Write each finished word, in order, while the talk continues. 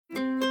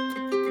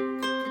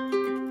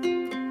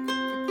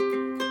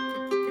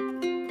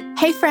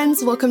Hey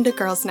friends, welcome to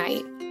Girls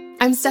Night.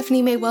 I'm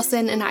Stephanie Mae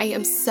Wilson, and I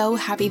am so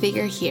happy that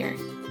you're here.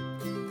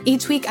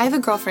 Each week I have a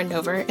girlfriend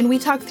over, and we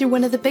talk through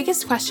one of the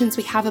biggest questions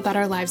we have about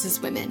our lives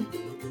as women.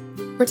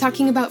 We're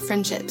talking about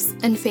friendships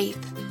and faith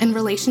and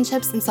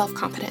relationships and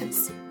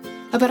self-confidence,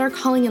 about our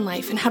calling in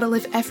life and how to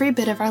live every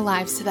bit of our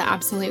lives to the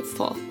absolute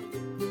full.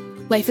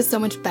 Life is so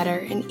much better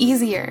and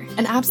easier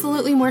and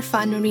absolutely more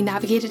fun when we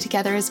navigate it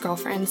together as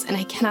girlfriends, and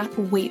I cannot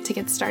wait to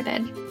get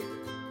started.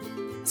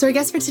 So our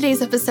guest for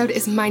today's episode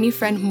is my new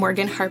friend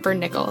Morgan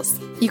Harper-Nichols.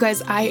 You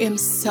guys, I am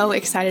so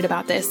excited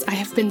about this. I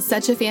have been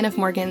such a fan of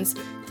Morgan's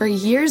for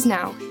years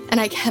now,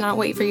 and I cannot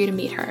wait for you to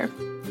meet her.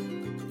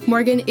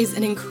 Morgan is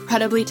an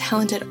incredibly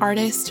talented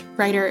artist,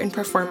 writer, and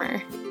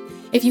performer.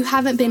 If you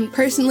haven't been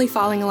personally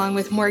following along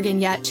with Morgan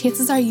yet,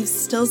 chances are you've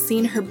still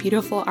seen her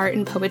beautiful art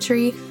and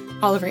poetry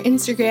all over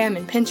Instagram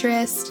and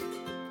Pinterest.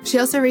 She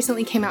also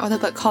recently came out with a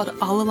book called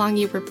All Along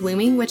You Were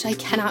Blooming, which I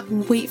cannot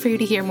wait for you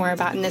to hear more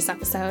about in this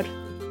episode.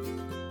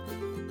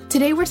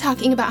 Today we're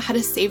talking about how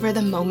to savor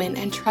the moment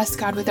and trust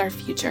God with our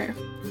future.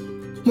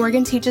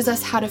 Morgan teaches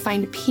us how to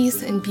find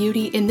peace and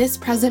beauty in this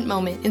present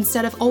moment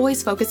instead of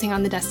always focusing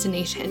on the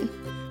destination,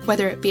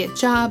 whether it be a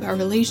job, a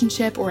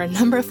relationship, or a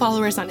number of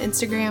followers on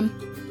Instagram.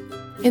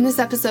 In this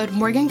episode,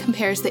 Morgan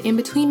compares the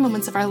in-between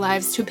moments of our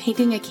lives to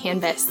painting a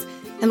canvas,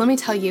 and let me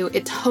tell you,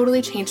 it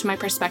totally changed my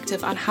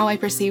perspective on how I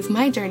perceive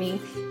my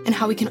journey and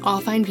how we can all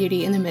find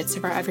beauty in the midst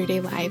of our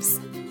everyday lives.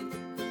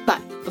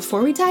 But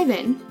before we dive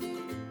in,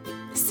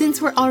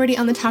 since we're already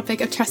on the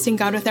topic of trusting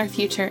God with our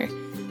future,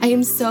 I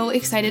am so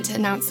excited to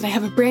announce that I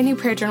have a brand new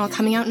prayer journal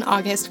coming out in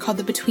August called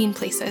The Between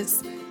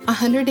Places,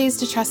 100 Days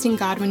to Trusting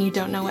God When You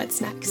Don't Know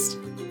What's Next.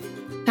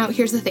 Now,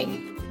 here's the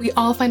thing. We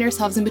all find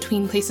ourselves in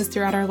between places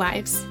throughout our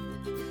lives.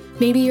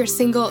 Maybe you're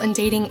single and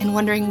dating and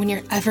wondering when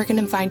you're ever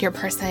going to find your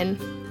person.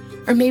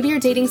 Or maybe you're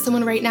dating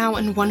someone right now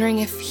and wondering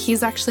if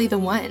he's actually the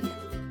one.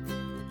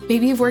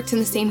 Maybe you've worked in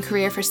the same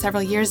career for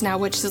several years now,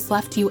 which has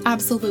left you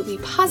absolutely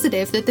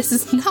positive that this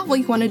is not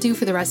what you want to do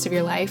for the rest of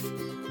your life.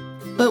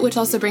 But which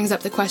also brings up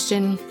the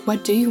question,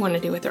 what do you want to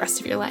do with the rest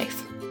of your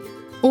life?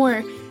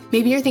 Or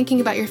maybe you're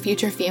thinking about your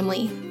future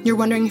family. You're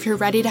wondering if you're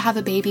ready to have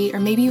a baby, or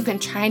maybe you've been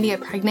trying to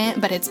get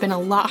pregnant, but it's been a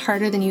lot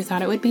harder than you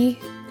thought it would be.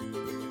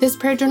 This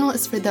prayer journal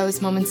is for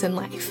those moments in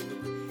life.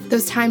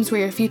 Those times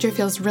where your future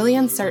feels really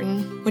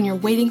uncertain, when you're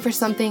waiting for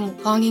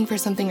something, longing for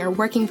something, or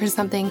working for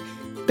something,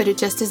 but it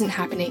just isn't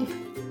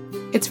happening.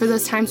 It's for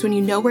those times when you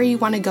know where you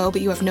want to go,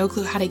 but you have no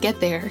clue how to get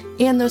there,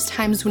 and those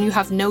times when you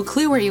have no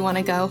clue where you want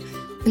to go,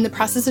 and the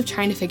process of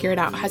trying to figure it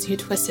out has you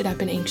twisted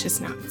up in anxious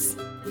knots.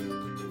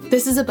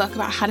 This is a book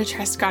about how to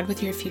trust God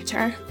with your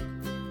future.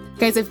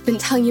 Guys, I've been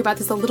telling you about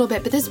this a little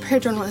bit, but this prayer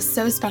journal is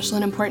so special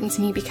and important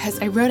to me because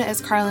I wrote it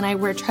as Carl and I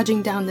were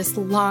trudging down this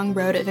long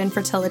road of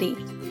infertility.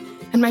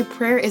 And my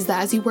prayer is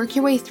that as you work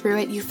your way through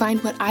it, you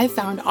find what I've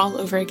found all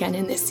over again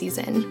in this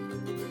season.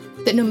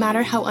 That no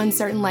matter how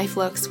uncertain life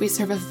looks, we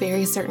serve a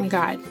very certain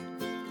God.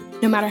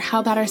 No matter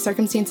how bad our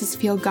circumstances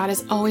feel, God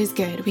is always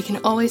good. We can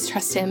always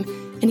trust Him,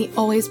 and He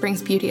always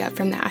brings beauty up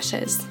from the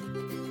ashes.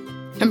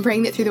 I'm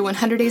praying that through the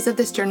 100 days of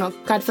this journal,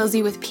 God fills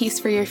you with peace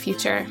for your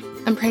future.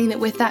 I'm praying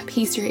that with that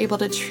peace, you're able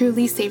to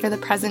truly savor the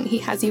present He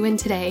has you in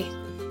today.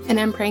 And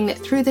I'm praying that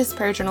through this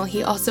prayer journal,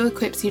 He also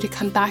equips you to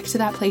come back to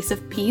that place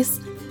of peace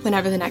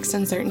whenever the next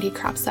uncertainty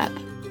crops up.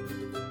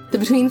 The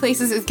Between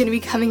Places is going to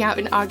be coming out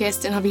in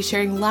August, and I'll be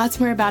sharing lots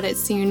more about it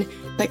soon.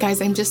 But guys,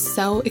 I'm just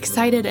so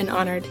excited and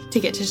honored to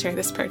get to share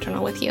this prayer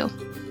journal with you.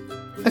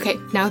 Okay,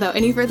 now without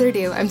any further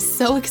ado, I'm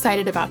so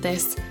excited about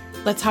this.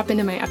 Let's hop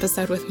into my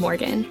episode with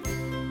Morgan.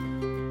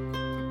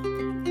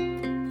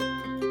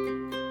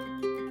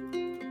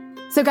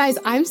 So guys,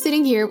 I'm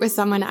sitting here with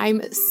someone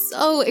I'm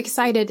so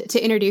excited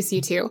to introduce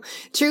you to.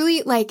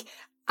 Truly,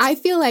 I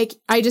feel like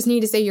I just need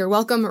to say you're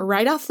welcome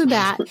right off the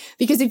bat,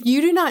 because if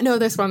you do not know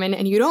this woman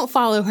and you don't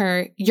follow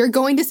her, you're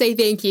going to say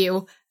thank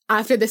you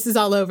after this is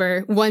all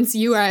over, once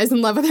you are as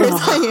in love with her as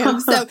I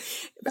am. So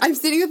I'm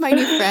sitting with my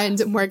new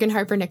friend, Morgan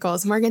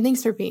Harper-Nichols. Morgan,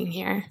 thanks for being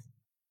here.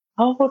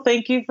 Oh, well,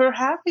 thank you for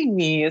having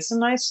me. It's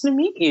nice to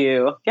meet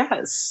you.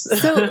 Yes.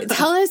 So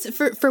tell us,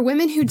 for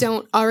women who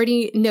don't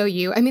already know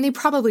you, I mean, they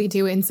probably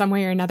do in some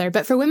way or another,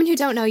 but for women who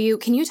don't know you,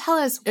 can you tell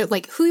us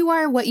who you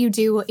are, what you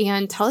do,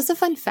 and tell us a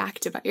fun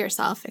fact about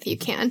yourself if you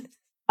can?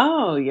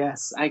 Oh,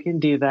 yes, I can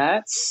do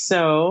that.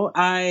 So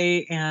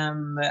I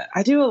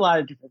do a lot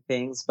of different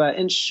things, but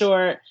in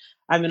short,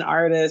 I'm an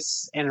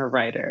artist and a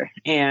writer,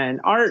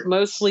 and art,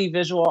 mostly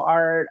visual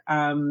art,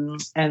 and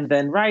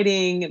then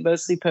writing,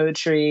 mostly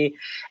poetry.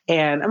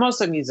 And I'm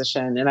also a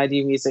musician, and I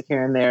do music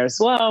here and there as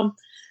well.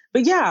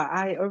 But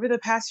yeah, over the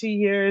past few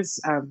years,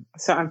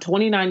 so I'm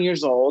 29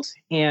 years old,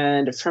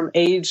 and from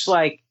age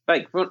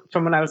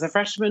from when I was a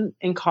freshman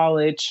in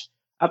college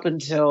up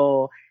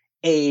until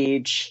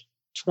age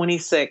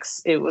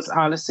 26, it was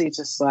honestly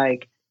just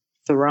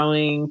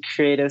throwing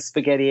creative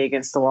spaghetti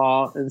against the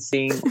wall and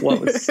seeing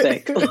what would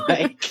stick.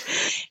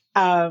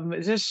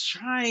 Just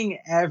trying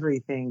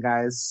everything,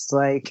 guys.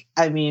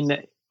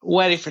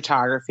 Wedding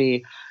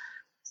photography,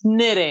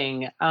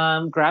 knitting,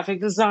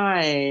 graphic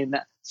design,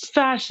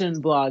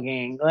 fashion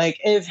blogging. Like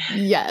if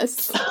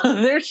Yes.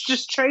 there's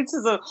just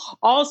traces of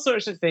all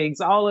sorts of things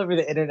all over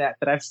the internet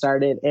that I've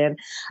started. And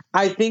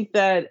I think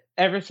that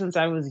ever since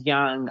I was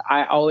young,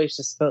 I always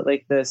just felt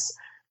like this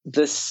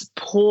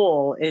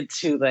pull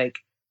into like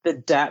the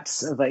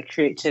depths of like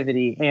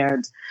creativity.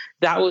 And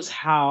that was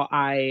how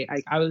I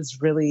was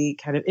really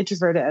kind of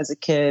introverted as a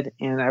kid.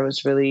 And I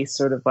was really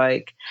sort of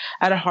like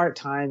at a hard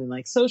time in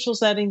like social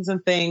settings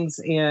and things.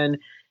 And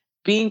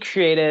being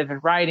creative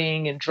and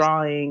writing and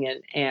drawing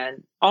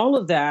and all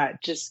of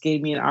that just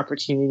gave me an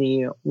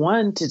opportunity,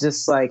 one, to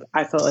just like,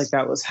 I felt like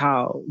that was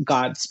how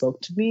God spoke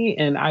to me.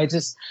 And I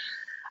don't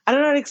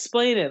know how to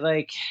explain it.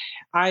 Like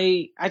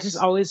I just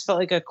always felt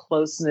like a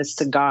closeness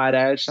to God.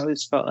 I just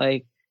always felt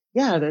like,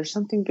 yeah, there's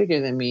something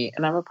bigger than me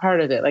and I'm a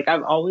part of it. Like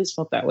I've always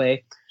felt that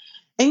way.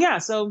 And yeah,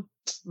 so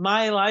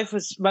my life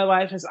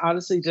has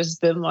honestly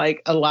just been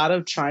like a lot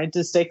of trying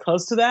to stay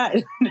close to that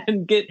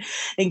and get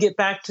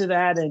back to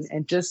that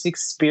and just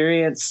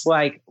experience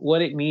like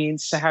what it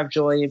means to have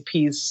joy and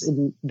peace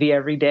in the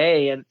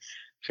everyday. And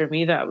for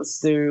me, that was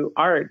through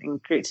art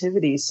and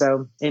creativity.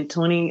 So in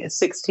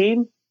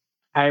 2016,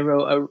 I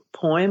wrote a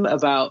poem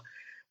about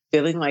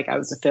feeling like I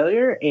was a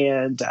failure.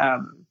 And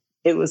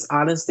it was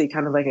honestly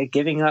kind of like a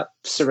giving up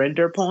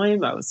surrender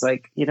poem. I was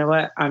like, you know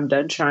what? I'm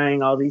done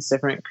trying all these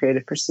different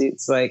creative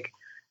pursuits. Like,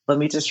 let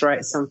me just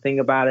write something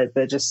about it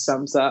that just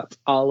sums up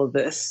all of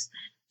this.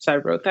 So I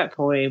wrote that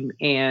poem,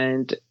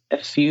 and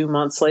a few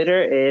months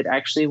later, it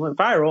actually went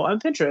viral on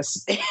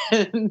Pinterest.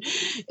 And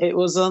it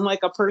was on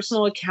like a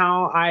personal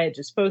account. I had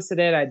just posted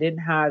it. I didn't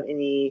have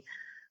any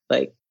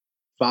like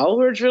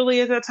followers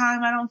really at that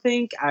time. I don't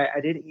think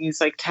I didn't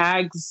use like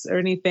tags or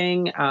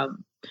anything.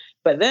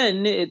 But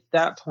then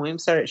that poem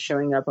started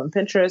showing up on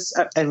Pinterest.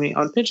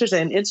 On Pinterest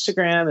and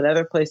Instagram and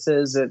other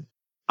places. And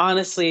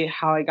honestly,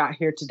 how I got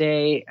here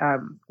today,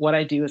 what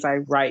I do is I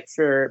write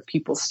for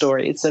people's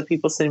stories. So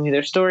people send me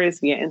their stories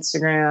via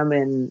Instagram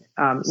and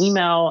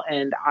email,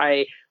 and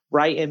I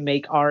write and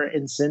make art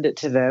and send it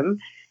to them.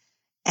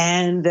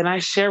 And then I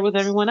share with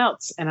everyone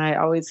else. And I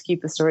always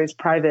keep the stories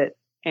private.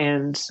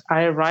 And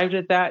I arrived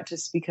at that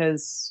just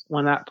because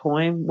when that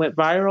poem went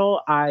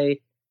viral, I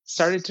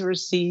started to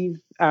receive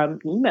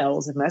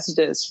emails and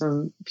messages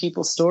from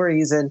people's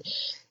stories. And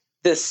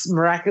this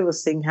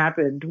miraculous thing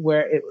happened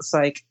where it was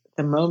like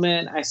the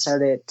moment I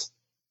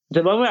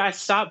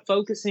stopped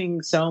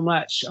focusing so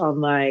much on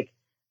like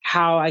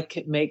how I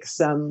could make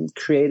some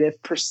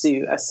creative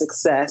pursuit a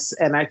success.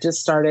 And I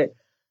just started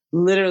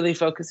literally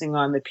focusing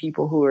on the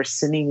people who were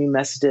sending me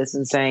messages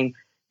and saying,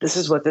 this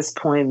is what this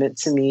poem meant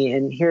to me.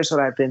 And here's what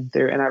I've been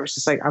through. And I was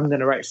just like, I'm going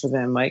to write for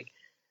them. Like,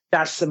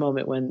 that's the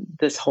moment when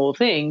this whole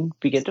thing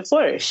began to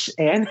flourish.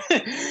 And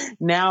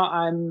now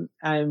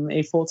I'm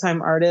a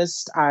full-time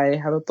artist. I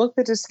have a book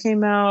that just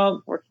came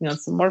out, working on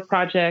some more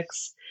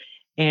projects,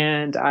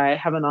 and I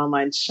have an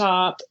online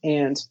shop.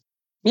 And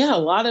yeah, a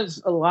lot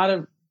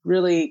of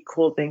really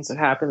cool things have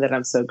happened that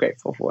I'm so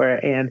grateful for.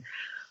 And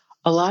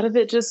a lot of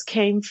it just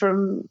came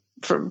from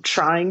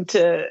trying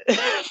to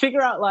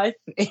figure out life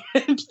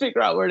and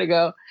figure out where to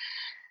go.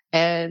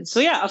 And so,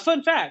 yeah, a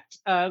fun fact.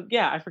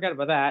 I forgot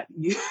about that.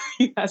 You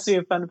asked me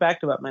a fun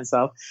fact about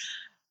myself.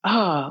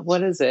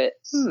 What is it?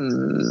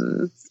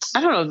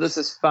 I don't know if this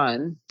is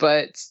fun,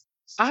 but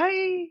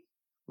I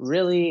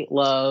really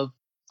love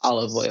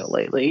olive oil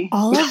lately.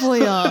 Olive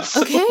oil.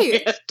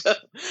 Okay.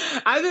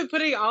 I've been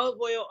putting olive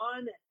oil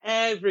on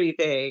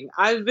everything.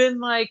 I've been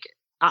like,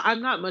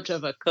 I'm not much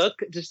of a cook.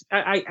 Just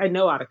I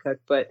know how to cook,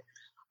 but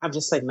I'm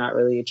just like not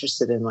really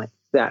interested in like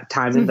that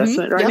time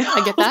investment right now.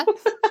 I get that.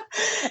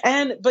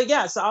 But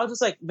yeah, so I'll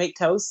just like make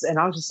toast and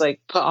I'll just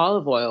like put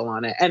olive oil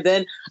on it. And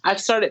then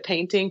I've started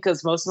painting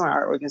because most of my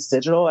artwork is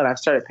digital, and I've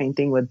started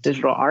painting with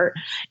digital art.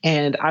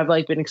 And I've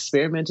like been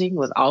experimenting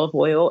with olive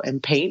oil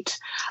and paint.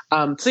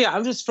 So yeah,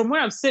 I'm just, from where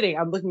I'm sitting,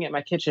 I'm looking at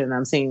my kitchen and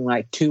I'm seeing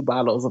like 2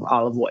 bottles of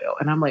olive oil.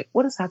 And I'm like,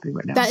 what is happening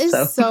right now? That is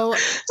so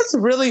that's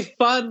really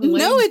fun.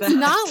 No, it's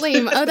not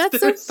lame. Oh, that's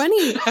so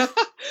funny.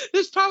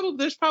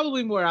 There's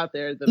probably more out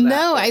there than that.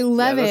 No, I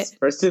love it.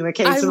 First thing that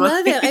came I to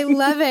love mind. it. I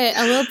love it.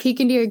 A little peek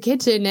into your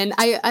kitchen. And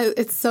I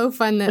it's so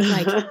fun that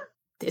like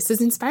this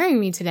is inspiring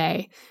me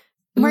today.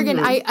 Morgan,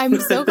 I'm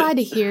so glad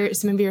to hear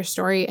some of your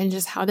story and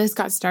just how this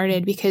got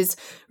started, because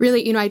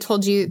really, I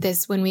told you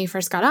this when we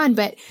first got on,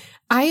 but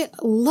I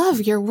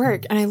love your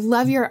work and I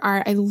love your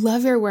art. I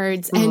love your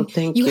words. And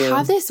you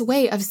have this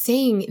way of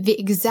saying the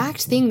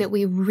exact thing that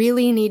we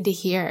really need to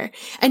hear.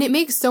 And it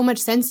makes so much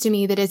sense to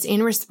me that it's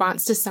in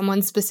response to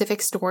someone's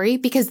specific story,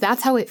 because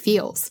that's how it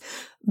feels.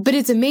 But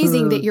it's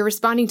amazing that you're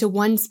responding to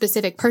one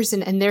specific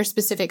person and their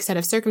specific set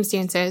of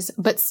circumstances,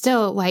 but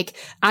still, like,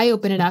 I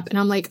open it up and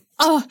I'm like,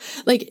 oh,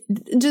 like,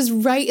 just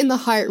right in the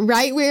heart,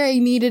 right where I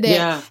needed it.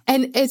 Yeah.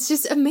 And it's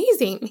just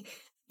amazing.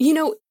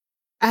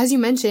 As you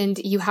mentioned,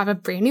 you have a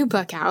brand new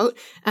book out.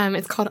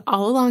 It's called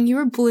All Along You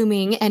Were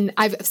Blooming, and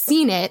I've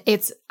seen it.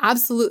 It's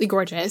absolutely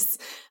gorgeous.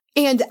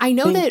 And I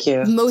know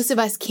that most of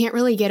us can't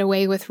really get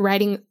away with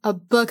writing a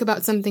book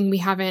about something we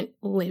haven't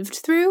lived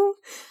through.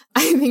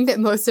 I think that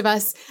most of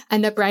us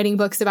end up writing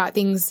books about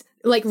things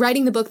like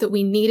writing the book that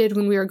we needed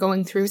when we were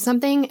going through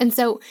something. And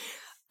so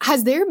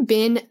has there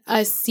been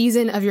a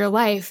season of your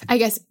life, I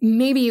guess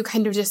maybe you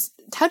kind of just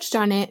touched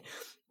on it,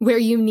 where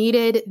you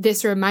needed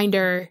this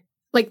reminder,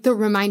 like the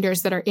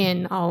reminders that are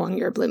in All Along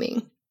You're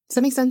Blooming? Does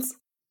that make sense?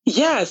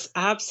 Yes,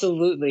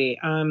 absolutely.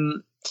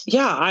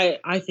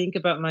 I think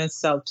about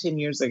myself 10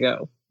 years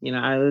ago.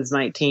 I was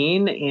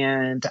 19,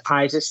 and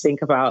I just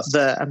think about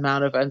the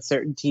amount of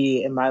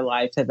uncertainty in my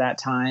life at that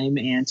time,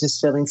 and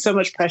just feeling so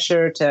much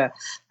pressure to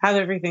have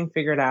everything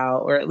figured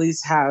out, or at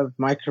least have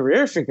my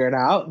career figured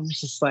out. And it's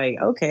just like,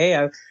 okay,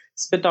 I've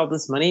spent all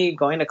this money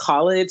going to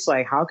college.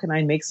 Like, how can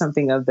I make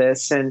something of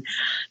this? And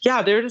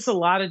yeah, there were just a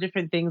lot of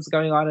different things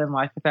going on in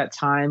life at that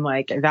time.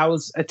 Like, that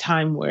was a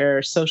time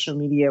where social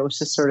media was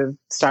just sort of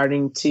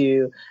starting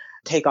to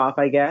take off,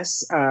 I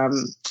guess,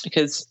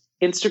 because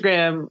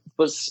Instagram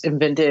was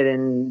invented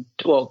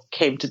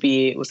came to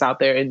be, it was out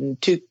there in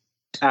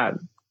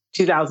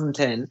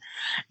 2010.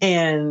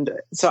 And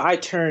so I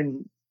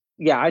turned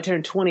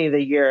 20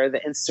 the year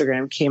that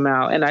Instagram came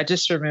out. And I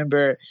just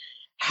remember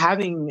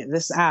having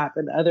this app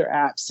and other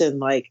apps and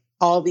like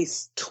all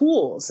these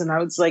tools. And I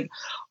was like,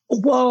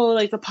 whoa,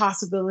 like the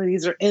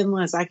possibilities are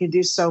endless. I can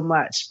do so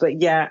much.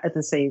 But yeah, at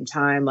the same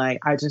time, like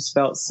I just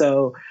felt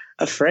so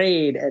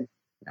afraid and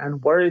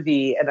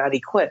unworthy and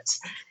unequipped.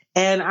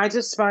 And I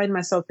just find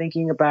myself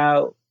thinking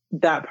about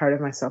that part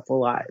of myself a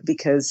lot,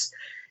 because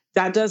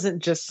that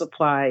doesn't just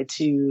apply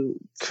to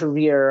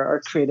career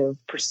or creative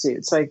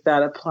pursuits. Like,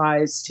 that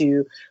applies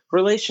to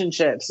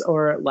relationships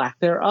or lack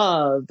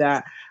thereof.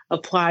 That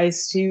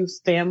applies to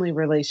family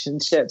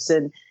relationships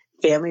and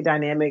family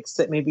dynamics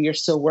that maybe you're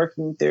still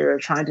working through or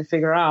trying to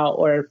figure out,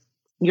 or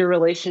your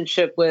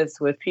relationship with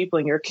people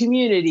in your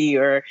community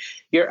or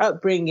your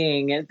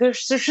upbringing. And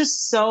there's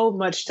just so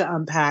much to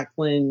unpack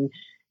when,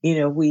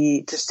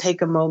 we just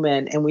take a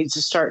moment and we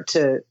just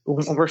when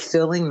we're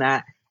feeling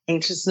that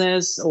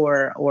anxiousness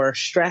or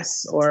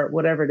stress or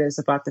whatever it is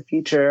about the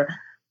future.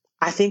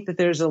 I think that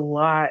there's a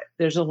lot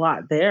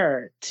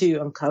there to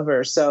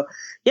uncover. So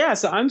yeah,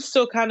 so I'm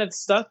still kind of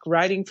stuck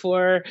writing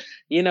for,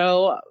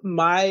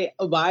 my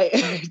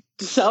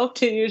self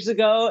 10 years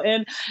ago,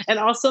 and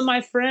also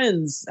my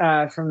friends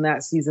from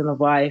that season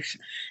of life,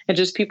 and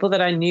just people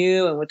that I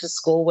knew and went to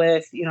school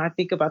with. I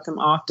think about them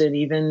often,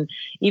 even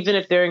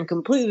if they're in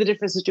completely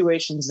different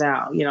situations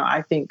now.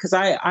 I think, because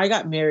I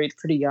got married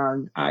pretty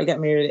young. I got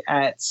married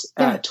at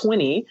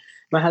 20.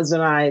 My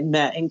husband and I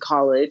met in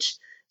college.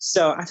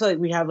 So I feel like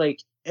we have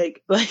like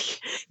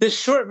the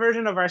short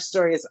version of our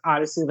story is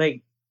honestly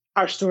like,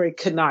 our story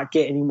could not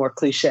get any more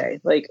cliche.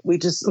 Like, we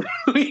just,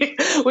 we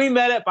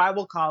met at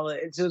Bible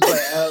college. It was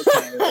like,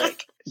 okay,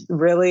 like,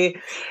 really?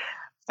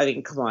 I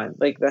mean, come on.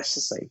 Like, that's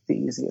just like the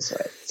easiest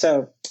way.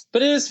 So,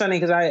 but it was funny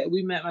because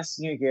we met my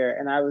senior year,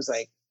 and I was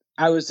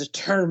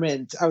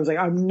determined. I was like,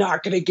 I'm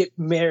not going to get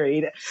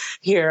married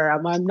here.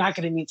 I'm not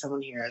going to meet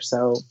someone here.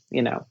 So,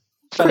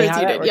 funny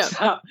how that works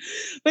out.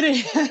 But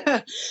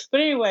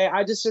anyway,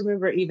 I just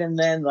remember even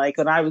then, like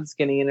when I was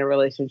getting in a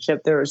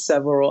relationship, there were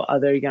several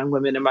other young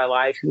women in my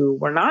life who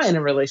were not in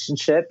a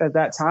relationship at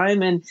that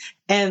time. And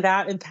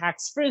that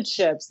impacts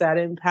friendships, that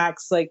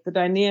impacts like the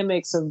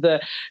dynamics of the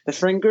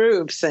friend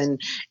groups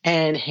and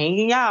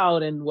hanging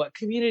out and what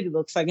community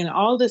looks like and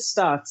all this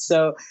stuff.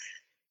 So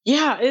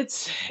yeah,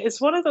 it's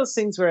one of those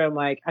things where I'm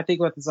like, I think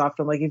about this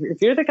often, like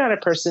if you're the kind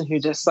of person who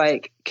just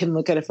like can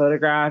look at a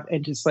photograph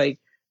and just like,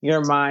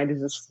 your mind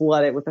is just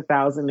flooded with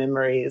 1,000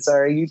 memories,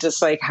 or you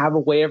just like have a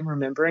way of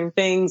remembering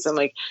things, and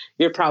like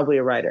you're probably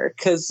a writer,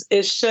 because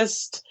it's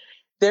just,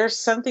 there's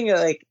something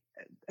like,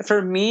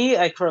 for me,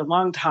 like for a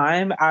long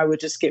time, I would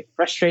just get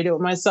frustrated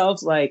with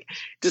myself, like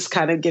just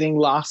kind of getting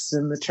lost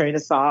in the train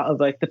of thought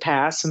of like the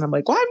past. And I'm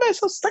like, why am I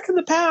so stuck in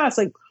the past?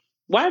 Like,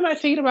 why am I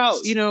thinking about,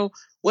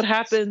 what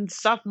happened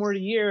sophomore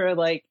year,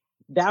 like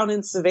down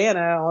in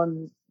Savannah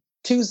on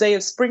Tuesday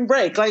of spring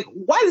break? Like,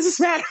 why does this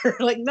matter?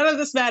 Like, none of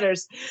this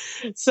matters.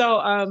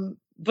 So,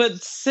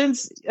 but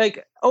since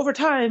like over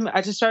time,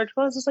 I just started to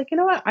realize, it's like, you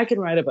know what? I can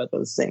write about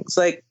those things.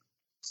 Like,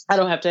 I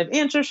don't have to have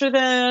answers for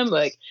them.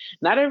 Like,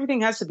 not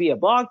everything has to be a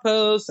blog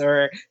post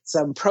or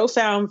some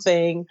profound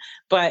thing,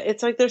 but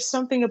it's like, there's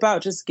something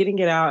about just getting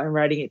it out and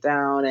writing it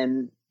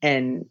down.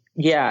 And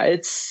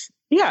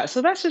yeah,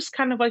 so that's just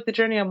kind of like the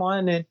journey I'm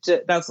on. And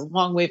that's a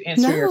long way of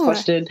answering your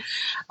question.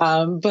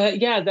 But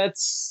yeah,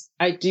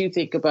 I do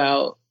think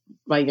about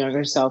my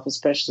younger self,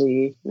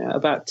 especially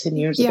about 10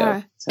 years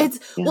ago. So,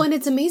 well, and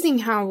it's amazing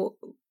how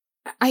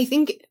I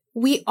think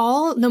we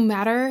all, no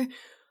matter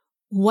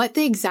what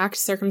the exact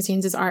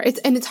circumstances are,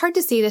 it's hard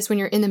to say this when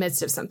you're in the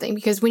midst of something,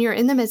 because when you're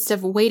in the midst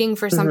of waiting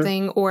for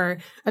something, or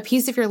a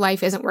piece of your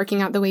life isn't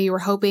working out the way you were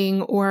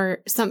hoping,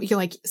 or you're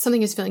like,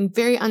 something is feeling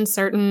very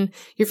uncertain,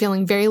 you're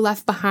feeling very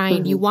left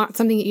behind, you want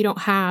something that you don't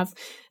have.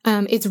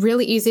 It's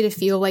really easy to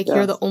feel like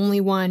you're the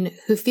only one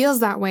who feels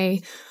that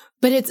way.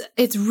 But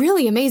it's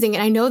really amazing.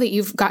 And I know that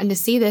you've gotten to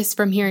see this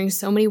from hearing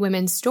so many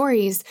women's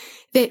stories,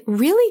 that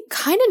really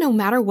kind of no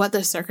matter what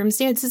the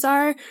circumstances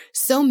are,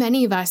 so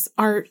many of us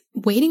are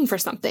waiting for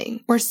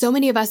something, or so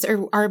many of us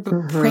are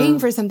praying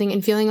for something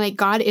and feeling like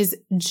God is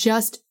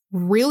just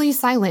really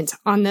silent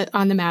on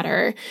the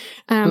matter,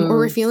 or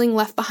we're feeling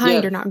left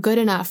behind or not good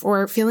enough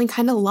or feeling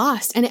kind of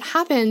lost. And it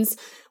happens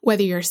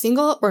whether you're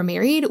single or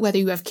married, whether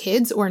you have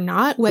kids or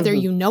not, whether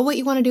you know what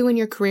you want to do in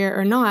your career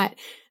or not.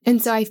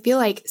 And so I feel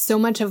like so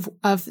much of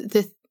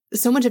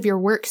your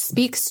work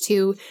speaks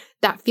to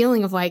that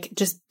feeling of like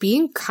just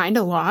being kind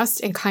of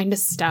lost and kind of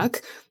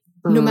stuck,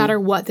 no matter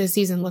what the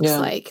season looks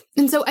like.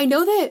 And so I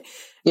know that,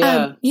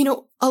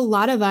 a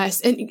lot of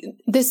us, and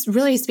this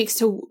really speaks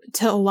to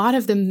a lot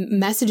of the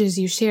messages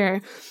you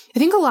share. I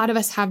think a lot of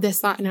us have this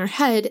thought in our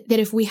head that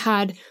if we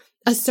had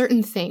a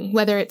certain thing,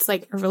 whether it's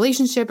like a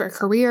relationship or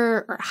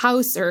career or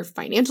house or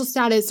financial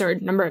status or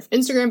number of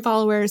Instagram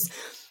followers,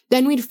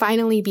 then we'd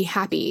finally be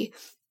happy.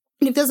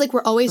 And it feels like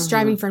we're always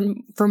striving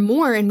for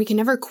more and we can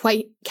never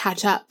quite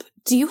catch up.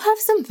 Do you have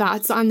some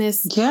thoughts on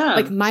this? Yeah.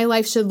 Like my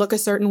life should look a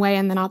certain way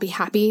and then I'll be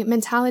happy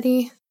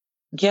mentality?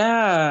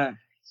 Yeah.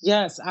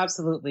 Yes,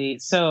 absolutely.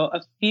 So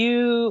a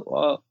few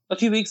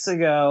weeks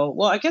ago,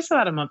 well, I guess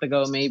about a month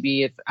ago,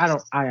 maybe I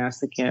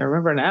honestly can't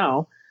remember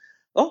now.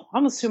 Oh,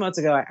 almost 2 months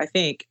ago, I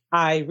think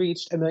I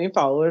reached 1 million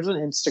followers on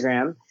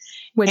Instagram.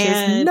 Which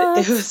is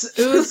nuts.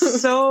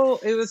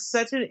 It was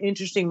such an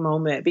interesting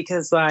moment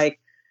because like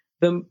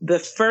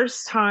the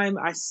first time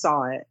I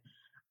saw it,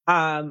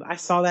 I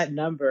saw that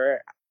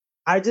number.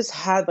 I just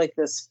had like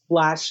this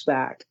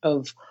flashback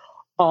of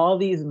all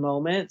these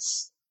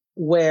moments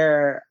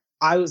where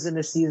I was in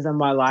a season of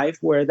my life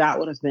where that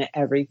would have meant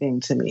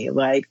everything to me.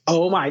 Like,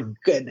 oh my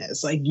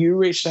goodness, like you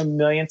reached 1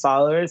 million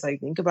followers. Like,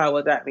 think about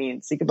what that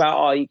means. Think about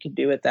all you can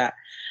do with that.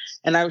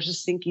 And I was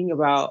just thinking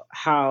about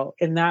how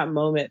in that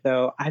moment,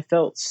 though, I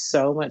felt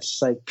so much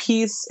like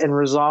peace and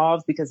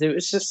resolve because it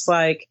was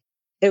like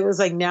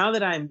now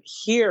that I'm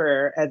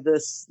here at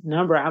this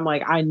number, I'm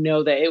like, I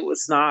know that it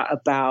was not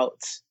about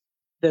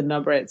the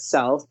number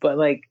itself, but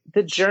like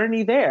the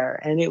journey there.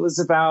 And it was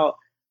about,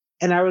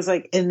 and I was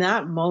like, in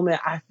that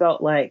moment, I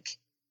felt like,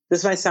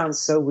 this might sound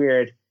so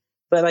weird,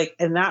 but like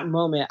in that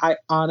moment, I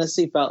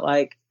honestly felt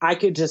like I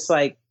could just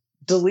like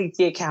delete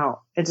the account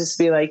and just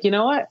be like, you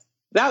know what?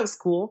 That was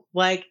cool.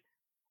 Like,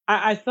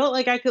 I felt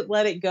like I could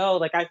let it go.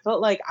 Like, I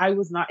felt like I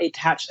was not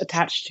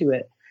attached to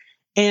it.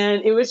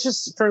 And it was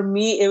just, for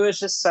me, it was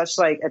just such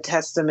like a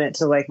testament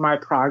to like my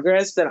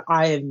progress that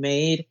I have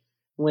made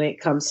when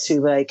it comes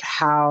to like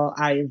how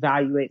I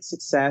evaluate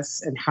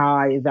success and how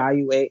I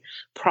evaluate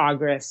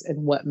progress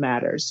and what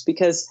matters.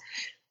 Because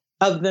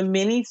of the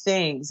many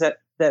things that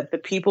the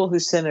people who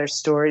send their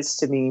stories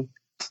to me,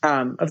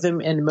 of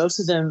them, and most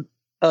of them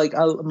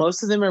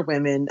are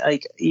women,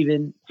 like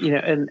even,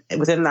 and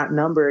within that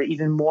number,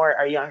 even more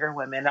are younger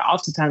women,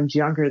 oftentimes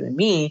younger than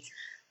me.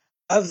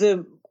 Of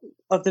the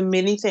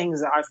many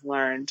things that I've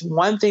learned,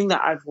 one thing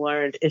that I've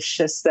learned is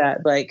just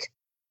that like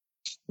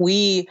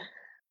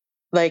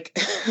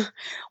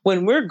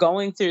when we're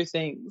going through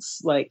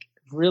things like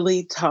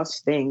really tough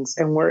things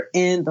and we're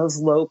in those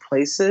low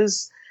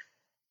places,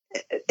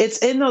 it's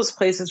in those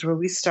places where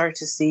we start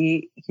to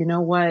see, you know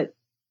what,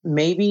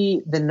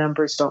 maybe the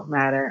numbers don't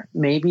matter.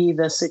 Maybe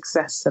the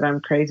success that I'm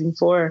craving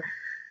for,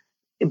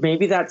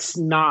 maybe that's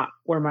not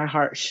where my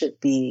heart should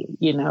be,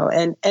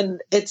 and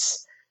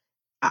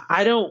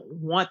I don't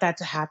want that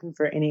to happen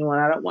for anyone.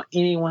 I don't want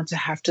anyone to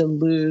have to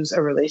lose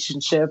a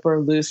relationship or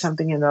lose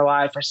something in their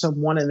life or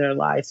someone in their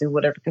life in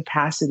whatever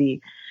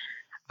capacity.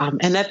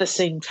 And at the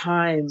same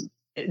time,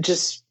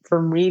 just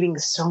from reading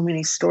so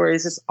many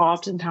stories, it's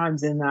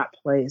oftentimes in that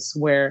place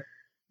where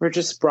we're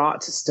just brought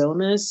to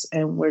stillness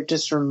and we're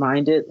just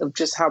reminded of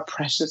just how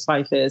precious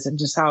life is and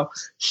just how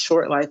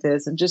short life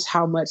is and just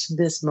how much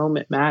this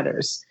moment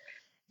matters.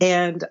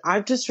 And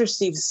I've just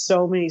received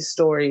so many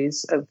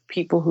stories of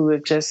people who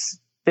have just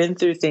been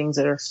through things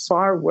that are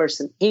far worse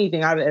than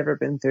anything I've ever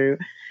been through.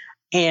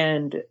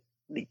 And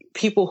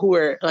people who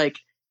are like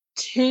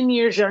 10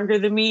 years younger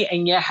than me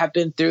and yet have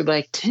been through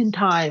like 10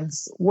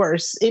 times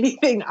worse,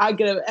 anything I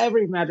could have ever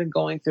imagined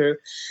going through.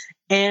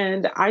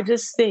 And I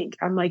just think,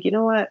 I'm like, you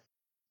know what?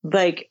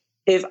 Like,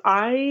 if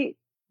I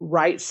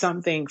write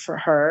something for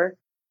her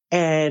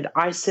and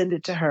I send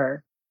it to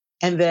her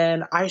and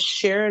then I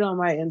share it on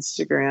my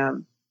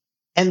Instagram,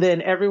 and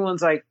then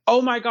everyone's like,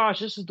 oh my gosh,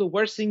 this is the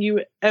worst thing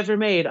you ever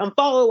made.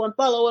 Unfollow.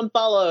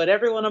 And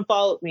everyone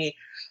unfollowed me.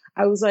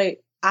 I was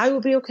like, I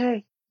will be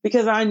okay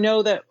because I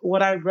know that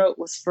what I wrote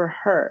was for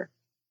her.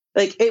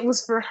 Like, it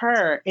was for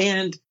her.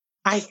 And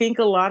I think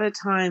a lot of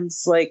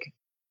times, like,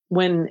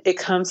 when it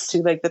comes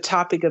to like the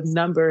topic of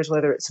numbers,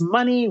 whether it's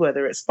money,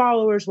 whether it's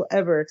followers,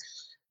 whatever,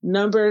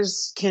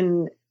 numbers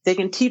can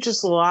teach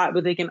us a lot,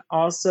 but they can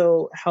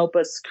also help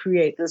us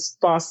create this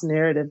false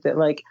narrative that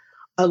like,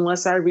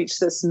 unless I reach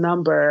this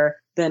number,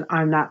 then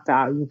I'm not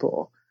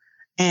valuable.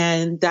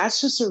 And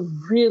that's just a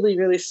really,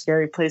 really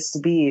scary place to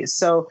be.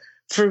 So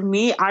for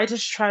me, I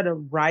just try to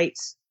write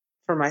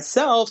for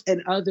myself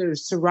and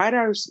others to write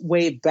our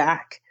way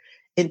back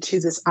into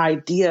this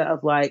idea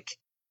of like,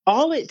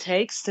 all it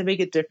takes to make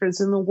a difference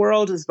in the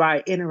world is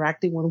by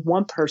interacting with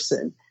one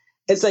person.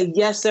 It's like,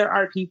 yes, there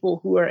are people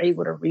who are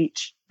able to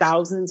reach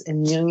thousands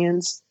and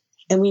millions,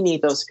 and we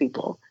need those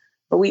people.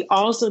 But we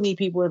also need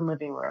people in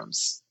living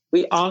rooms.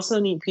 We also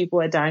need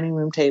people at dining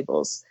room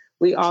tables.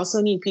 We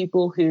also need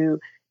people who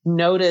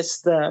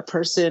notice the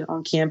person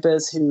on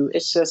campus who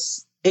is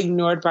just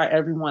ignored by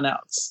everyone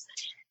else.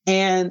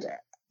 And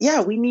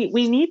yeah, we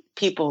need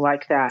people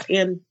like that.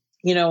 And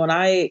when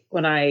I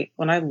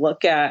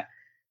look at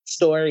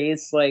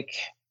stories like,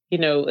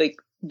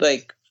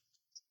 like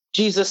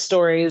Jesus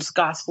stories,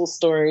 gospel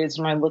stories,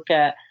 when I look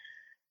at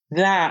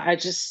that, I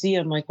just see,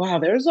 I'm like, wow,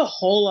 there's a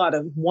whole lot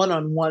of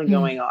one-on-one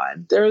going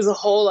on. There's a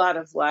whole lot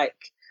of like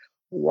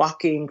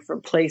walking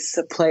from place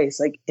to place,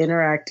 like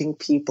interacting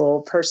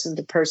people, person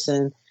to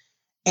person.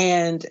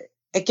 And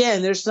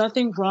again, there's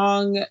nothing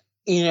wrong,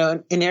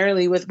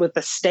 inherently with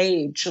the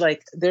stage.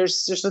 Like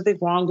there's nothing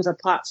wrong with a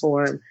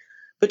platform,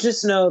 but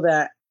just know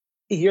that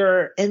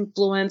your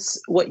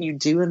influence, what you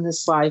do in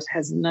this life,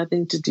 has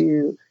nothing to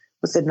do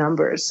with the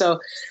numbers. So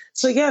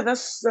yeah,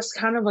 that's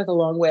kind of like a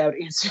long way I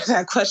would answer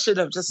that question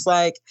of just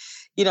like,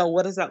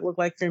 what does that look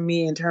like for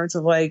me in terms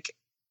of like,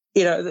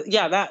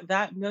 yeah,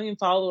 that million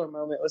follower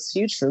moment was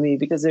huge for me,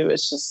 because it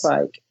was just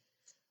like,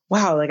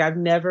 wow, like I've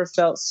never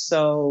felt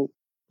so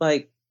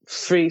like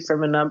free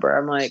from a number.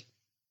 I'm like,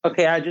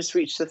 okay, I just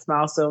reached this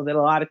milestone that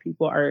a lot of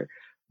people are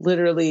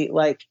literally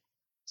like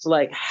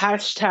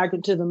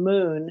hashtagging to the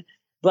moon,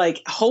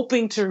 like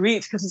hoping to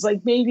reach, because it's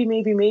like maybe.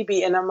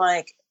 And I'm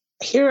like,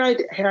 here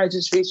I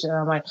just reached it. And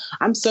I'm like,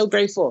 I'm so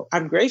grateful.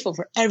 I'm grateful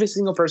for every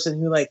single person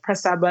who like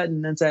pressed that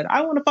button and said,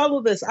 I want to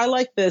follow this. I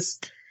like this.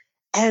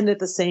 And at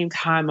the same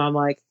time, I'm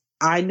like,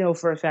 I know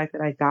for a fact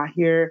that I got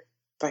here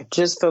by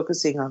just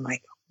focusing on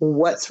like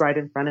what's right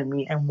in front of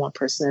me and one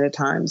person at a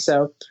time.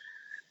 So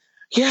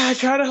yeah, I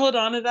try to hold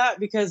on to that,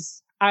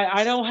 because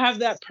I don't have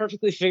that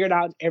perfectly figured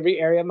out in every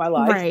area of my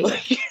life. Right.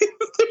 Like,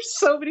 there's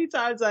so many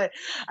times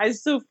I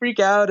still freak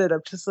out, and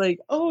I'm just like,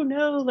 oh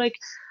no, like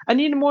I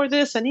need more of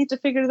this. I need to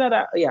figure that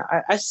out. Yeah,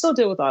 I still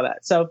deal with all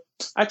that. So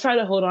I try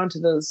to hold on to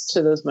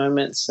those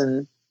moments.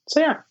 And so,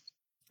 yeah.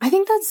 I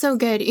think that's so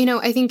good.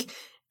 I think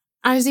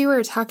as you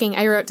were talking,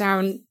 I wrote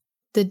down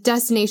the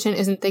destination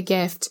isn't the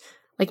gift.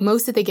 Like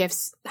most of the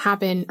gifts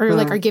happen or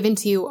like are given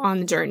to you on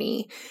the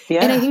journey.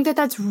 Yeah. And I think that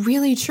that's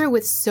really true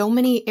with so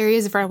many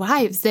areas of our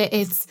lives, that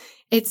it's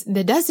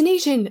the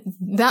destination,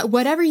 that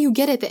whatever you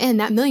get at the end,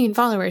 that million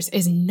followers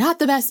is not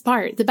the best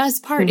part. The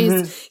best part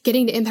is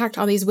getting to impact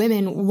all these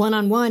women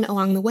one-on-one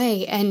along the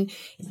way. And,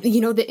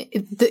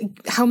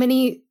 how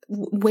many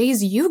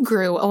ways you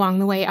grew along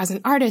the way as an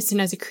artist and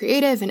as a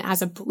creative and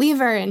as a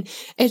believer. And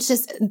it's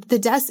just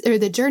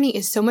the journey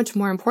is so much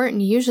more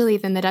important usually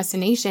than the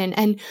destination.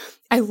 And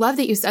I love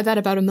that you said that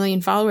about 1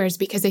 million followers,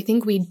 because I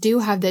think we do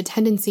have the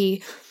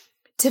tendency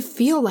to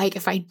feel like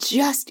if I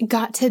just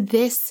got to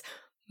this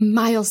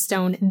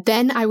milestone,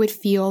 then I would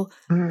feel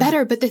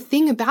better. But the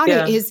thing about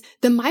it is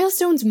the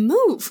milestones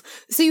move.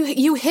 So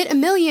you hit 1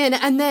 million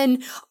and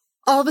then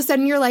all of a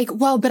sudden you're like,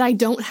 well, but I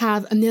don't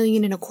have 1.25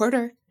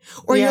 million.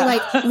 Or you're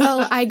like,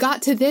 well, I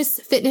got to this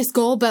fitness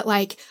goal, but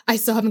like, I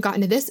still haven't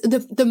gotten to this.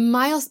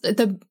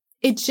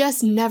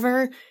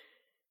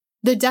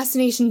 The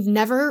destination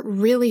never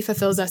really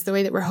fulfills us the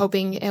way that we're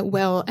hoping it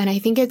will. And I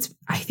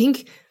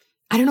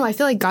don't know, I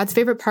feel like God's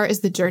favorite part is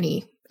the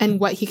journey and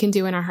what he can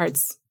do in our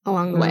hearts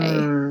along the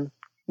way.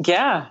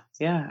 Yeah.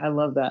 I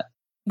love that.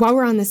 While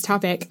we're on this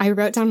topic, I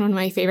wrote down one of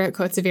my favorite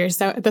quotes of yours.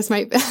 So this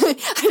might, I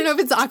don't know if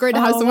it's awkward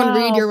to have someone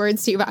read your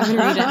words to you, but I'm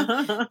going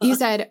to read it. You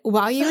said,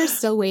 while you are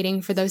still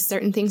waiting for those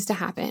certain things to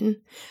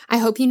happen, I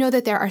hope you know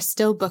that there are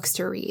still books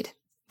to read.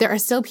 There are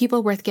still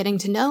people worth getting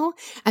to know,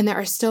 and there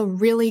are still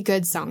really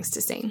good songs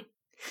to sing.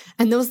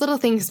 And those little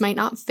things might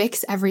not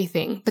fix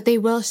everything, but they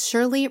will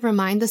surely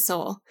remind the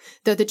soul,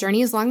 though the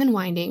journey is long and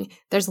winding,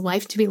 there's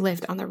life to be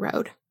lived on the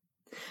road.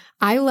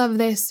 I love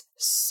this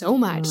so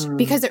much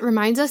because it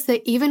reminds us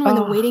that even when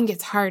the waiting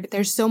gets hard,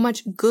 there's so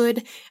much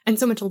good and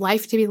so much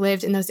life to be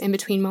lived in those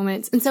in-between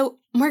moments. And so,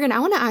 Morgan, I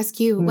want to ask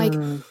you, like,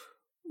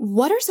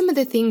 what are some of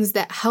the things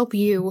that help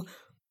you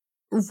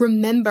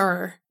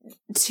remember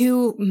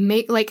to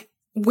make, like,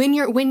 when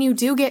you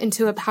do get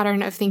into a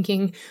pattern of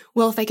thinking,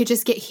 well, if I could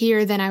just get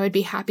here, then I would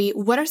be happy.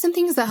 What are some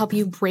things that help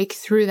you break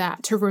through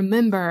that to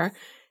remember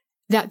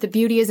that the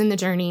beauty is in the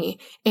journey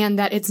and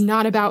that it's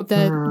not about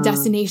the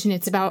destination.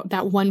 It's about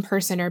that one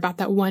person or about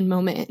that one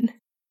moment.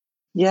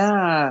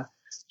 Yeah.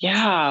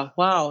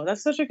 Wow.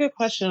 That's such a good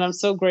question. I'm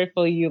so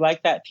grateful you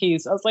like that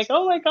piece. I was like,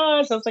 oh my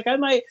gosh. I was like,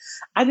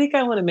 I think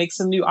I want to make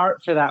some new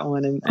art for that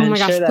one and oh my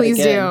gosh, share that please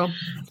again. do.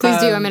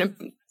 Please do. I'm going to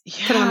put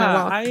it on my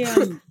wall. I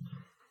am.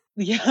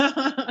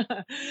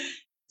 Yeah.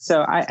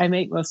 So I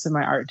make most of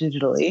my art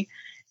digitally.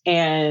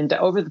 And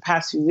over the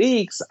past few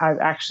weeks, I've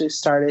actually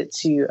started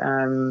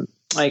to,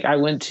 I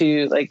went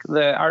to like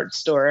the art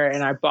store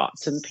and I bought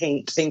some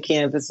paint and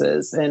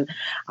canvases, and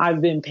I've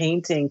been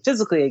painting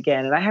physically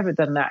again. And I haven't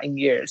done that in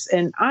years.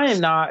 And I am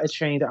not a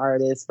trained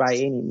artist by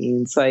any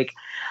means. Like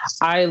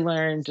I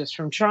learned just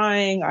from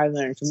trying, I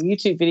learned from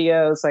YouTube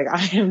videos. Like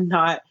I am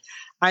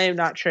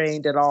not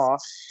trained at all.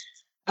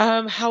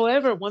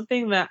 However, one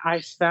thing that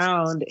I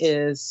found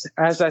is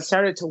as I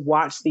started to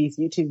watch these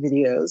YouTube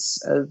videos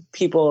of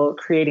people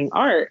creating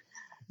art,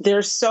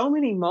 there's so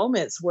many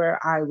moments where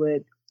I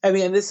would I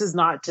mean, and this is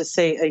not to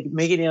say like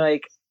make any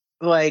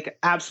like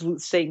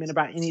absolute statement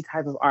about any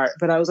type of art,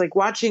 but I was like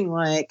watching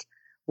like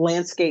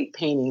landscape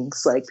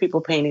paintings, like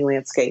people painting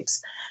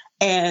landscapes.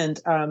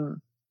 And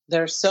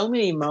there are so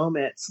many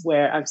moments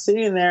where I'm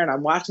sitting there and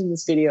I'm watching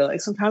this video,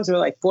 like sometimes they're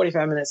like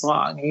 45 minutes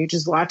long, and you're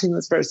just watching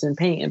this person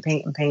paint and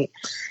paint and paint.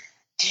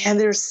 And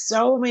there's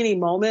so many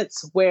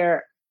moments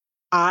where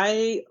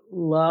I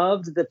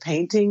loved the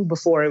painting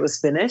before it was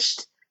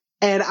finished.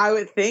 And I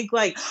would think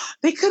like,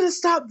 they could have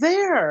stopped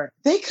there.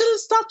 They could have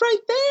stopped right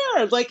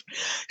there. Like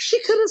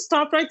she could have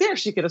stopped right there.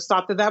 She could have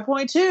stopped at that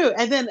point too.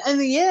 And then in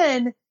the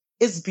end,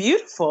 it's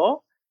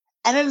beautiful.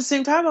 And at the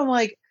same time, I'm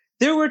like,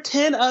 there were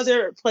 10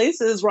 other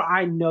places where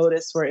I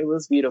noticed where it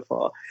was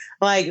beautiful.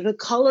 Like the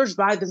colors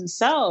by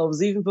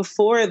themselves, even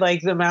before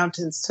like the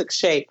mountains took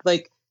shape,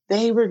 like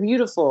they were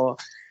beautiful.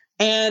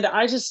 And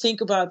I just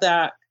think about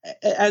that.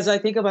 As I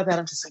think about that,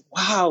 I'm just like,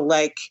 wow,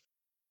 like,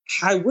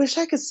 I wish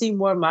I could see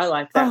more of my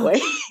life that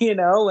way, you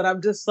know, when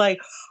I'm just like,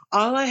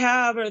 all I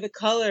have are the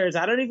colors.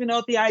 I don't even know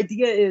what the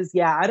idea is.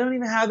 Yeah, I don't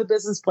even have the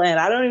business plan.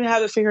 I don't even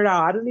have it figured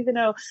out. I don't even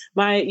know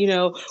my, you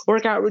know,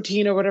 workout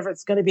routine or whatever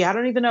it's going to be. I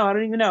don't even know.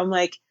 I'm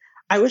like,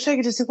 I wish I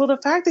could just say, well,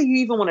 the fact that you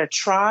even want to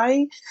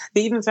try,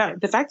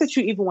 the fact that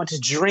you even want to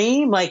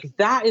dream, like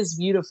that is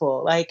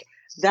beautiful. Like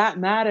that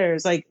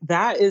matters. Like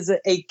that is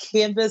a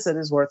canvas that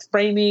is worth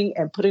framing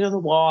and putting on the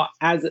wall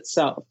as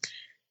itself.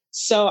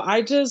 So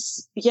I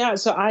just,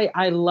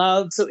 I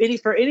love,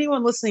 for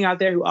anyone listening out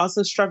there who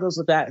also struggles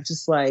with that,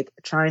 just like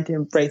trying to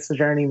embrace the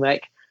journey,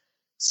 like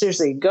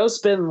seriously, go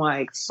spend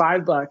like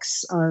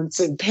 $5 on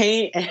some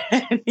paint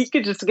and you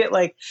could just get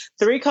like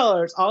 3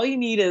 colors. All you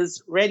need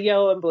is red,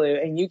 yellow, and blue,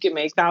 and you can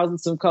make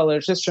thousands of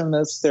colors just from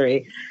those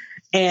 3.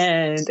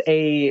 And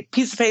a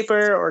piece of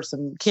paper or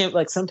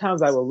like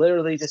sometimes I will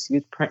literally just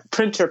use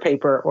printer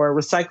paper or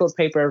recycled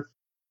paper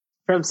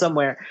from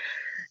somewhere.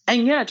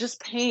 And yeah,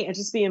 just paint and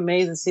just be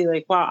amazed and see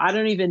like, wow, I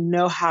don't even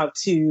know how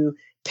to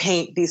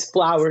paint these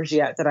flowers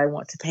yet that I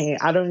want to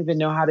paint. I don't even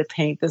know how to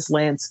paint this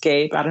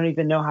landscape. I don't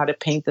even know how to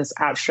paint this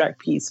abstract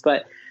piece,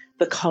 but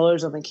the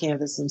colors on the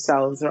canvas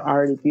themselves are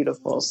already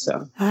beautiful.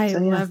 So I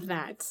love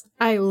that.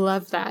 I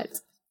love that.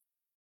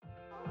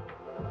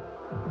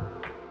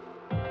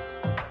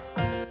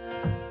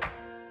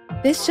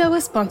 This show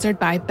is sponsored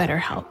by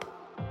BetterHelp.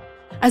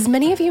 As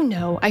many of you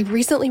know, I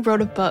recently wrote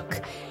a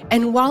book,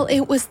 and while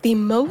it was the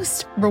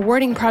most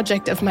rewarding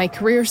project of my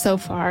career so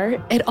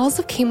far, it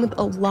also came with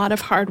a lot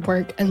of hard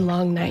work and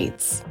long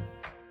nights.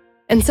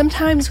 And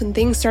sometimes when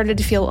things started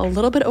to feel a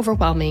little bit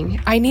overwhelming,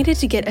 I needed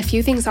to get a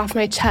few things off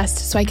my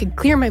chest so I could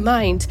clear my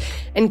mind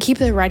and keep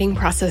the writing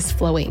process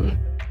flowing.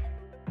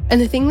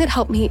 And the thing that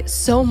helped me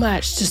so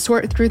much to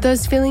sort through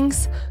those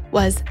feelings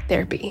was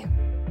therapy.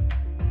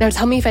 Now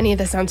tell me if any of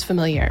this sounds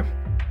familiar.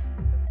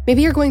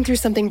 Maybe you're going through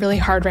something really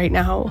hard right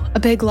now, a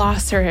big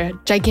loss or a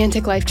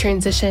gigantic life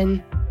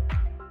transition.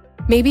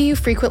 Maybe you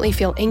frequently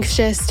feel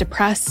anxious,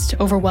 depressed,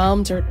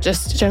 overwhelmed, or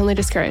just generally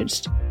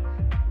discouraged.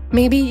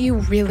 Maybe you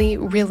really,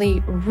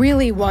 really,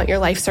 really want your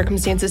life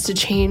circumstances to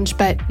change,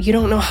 but you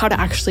don't know how to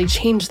actually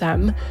change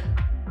them.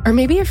 Or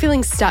maybe you're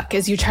feeling stuck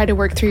as you try to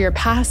work through your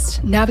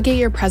past, navigate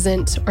your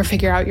present, or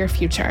figure out your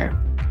future.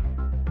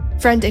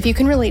 Friend, if you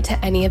can relate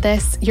to any of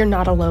this, you're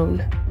not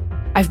alone.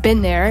 I've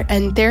been there,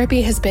 and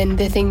therapy has been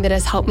the thing that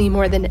has helped me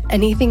more than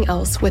anything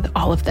else with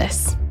all of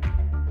this.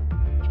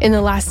 In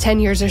the last 10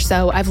 years or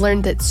so, I've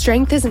learned that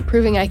strength isn't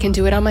proving I can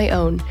do it on my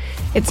own.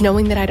 It's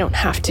knowing that I don't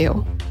have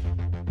to.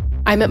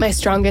 I'm at my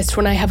strongest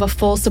when I have a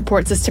full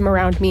support system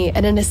around me,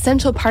 and an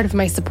essential part of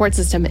my support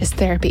system is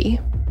therapy.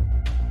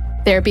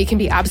 Therapy can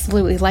be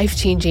absolutely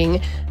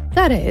life-changing.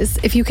 That is,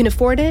 if you can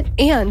afford it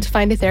and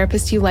find a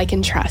therapist you like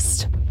and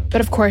trust. But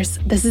of course,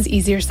 this is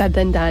easier said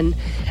than done,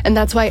 and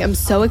that's why I'm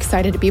so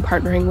excited to be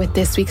partnering with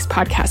this week's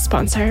podcast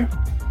sponsor.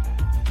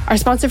 Our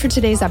sponsor for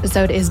today's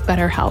episode is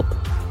BetterHelp.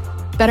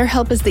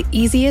 BetterHelp is the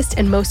easiest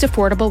and most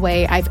affordable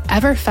way I've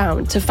ever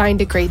found to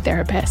find a great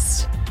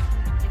therapist.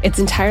 It's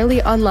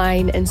entirely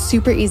online and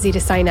super easy to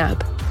sign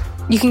up.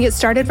 You can get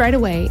started right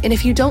away, and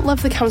if you don't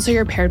love the counselor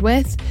you're paired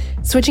with,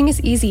 switching is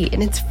easy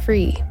and it's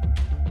free.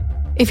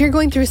 If you're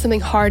going through something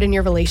hard in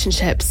your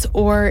relationships,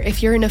 or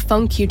if you're in a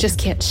funk you just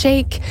can't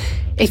shake,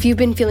 if you've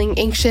been feeling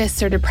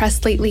anxious or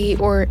depressed lately,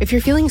 or if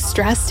you're feeling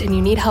stressed and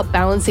you need help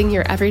balancing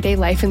your everyday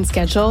life and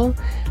schedule,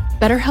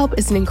 BetterHelp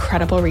is an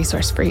incredible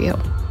resource for you.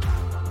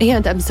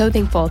 And I'm so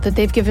thankful that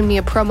they've given me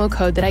a promo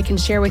code that I can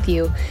share with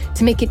you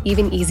to make it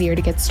even easier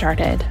to get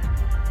started.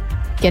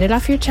 Get it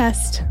off your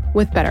chest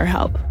with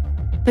BetterHelp.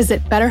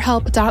 Visit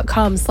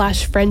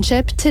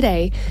betterhelp.com/friendship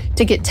today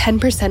to get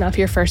 10% off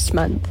your first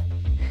month.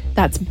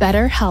 That's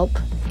BetterHelp,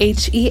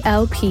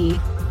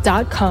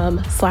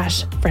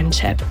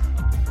 HELP.com/friendship.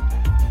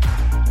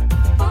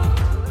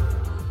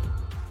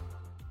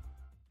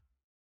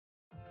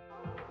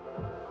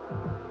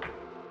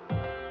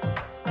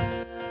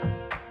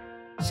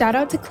 Shout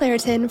out to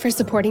Claritin for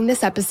supporting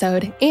this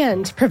episode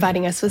and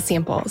providing us with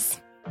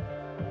samples.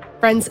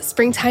 Friends,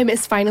 springtime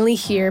is finally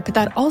here, but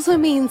that also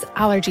means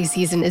allergy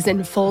season is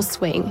in full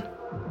swing.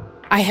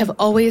 I have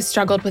always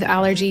struggled with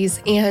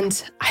allergies,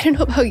 and I don't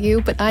know about you,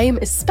 but I am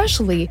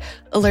especially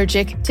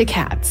allergic to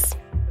cats.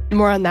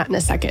 More on that in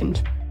a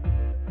second.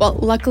 Well,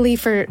 luckily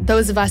for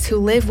those of us who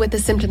live with the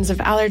symptoms of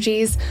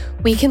allergies,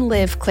 we can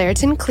live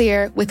Claritin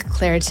Clear with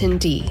Claritin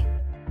D.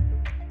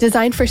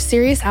 Designed for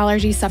serious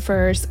allergy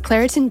sufferers,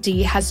 Claritin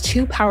D has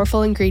 2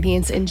 powerful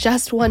ingredients in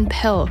just one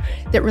pill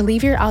that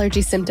relieve your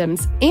allergy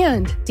symptoms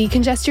and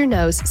decongest your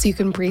nose so you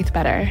can breathe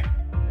better.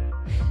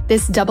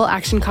 This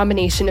double-action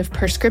combination of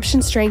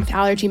prescription-strength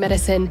allergy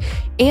medicine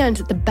and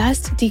the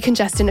best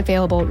decongestant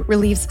available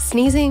relieves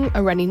sneezing,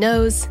 a runny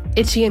nose,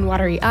 itchy and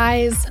watery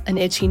eyes, an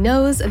itchy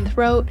nose and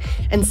throat,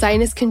 and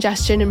sinus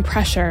congestion and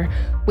pressure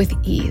with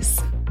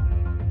ease.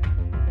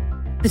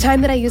 The time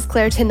that I use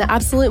Claritin the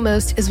absolute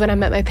most is when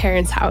I'm at my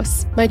parents'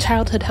 house, my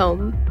childhood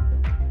home.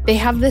 They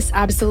have this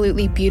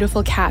absolutely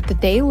beautiful cat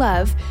that they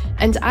love,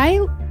 and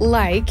I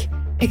like,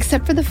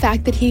 except for the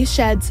fact that he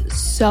sheds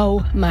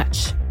so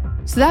much.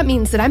 So that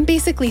means that I'm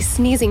basically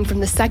sneezing from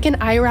the second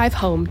I arrive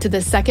home to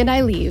the second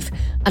I leave,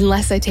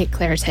 unless I take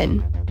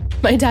Claritin.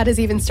 My dad has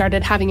even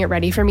started having it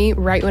ready for me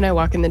right when I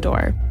walk in the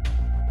door.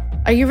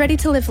 Are you ready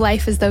to live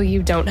life as though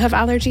you don't have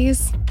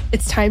allergies?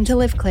 It's time to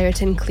live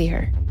Claritin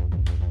Clear.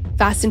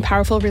 Fast and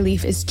powerful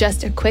relief is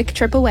just a quick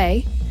trip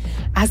away.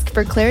 Ask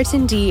for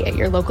Claritin D at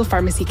your local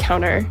pharmacy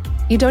counter.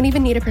 You don't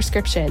even need a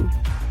prescription.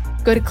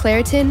 Go to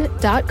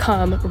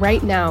Claritin.com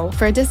right now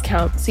for a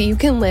discount so you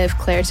can live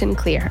Claritin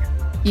Clear.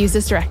 Use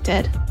as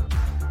directed.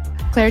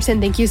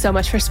 Claritin, thank you so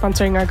much for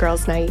sponsoring our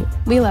girls' night.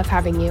 We love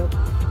having you.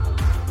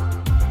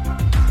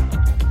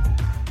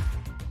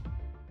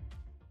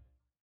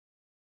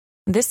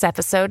 This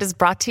episode is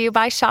brought to you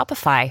by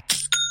Shopify.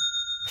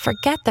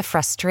 Forget the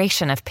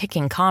frustration of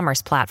picking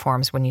commerce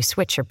platforms when you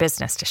switch your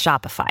business to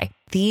Shopify,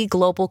 the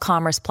global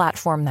commerce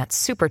platform that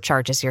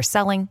supercharges your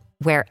selling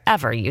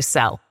wherever you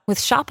sell. With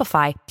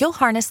Shopify, you'll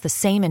harness the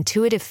same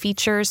intuitive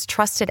features,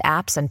 trusted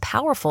apps, and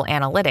powerful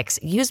analytics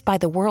used by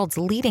the world's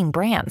leading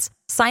brands.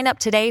 Sign up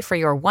today for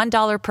your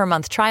 $1 per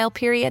month trial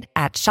period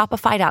at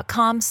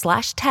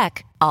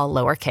shopify.com/tech, all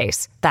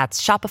lowercase.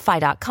 That's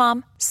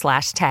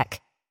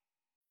shopify.com/tech.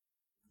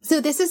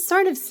 So this is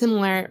sort of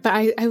similar, but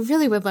I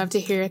really would love to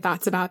hear your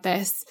thoughts about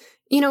this.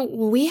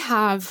 We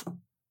have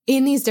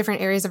in these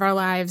different areas of our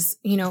lives,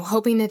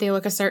 hoping that they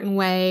look a certain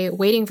way,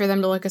 waiting for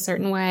them to look a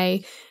certain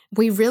way.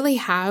 We really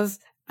have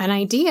an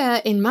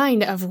idea in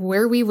mind of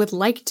where we would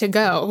like to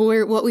go,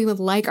 what we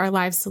would like our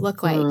lives to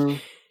look like.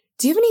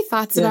 Do you have any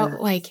thoughts about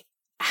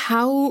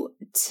how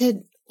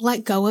to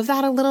let go of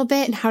that a little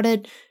bit and how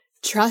to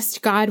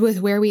trust God with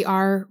where we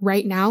are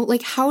right now?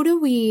 How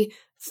do we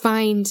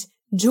find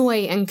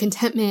joy and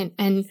contentment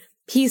and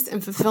peace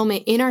and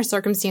fulfillment in our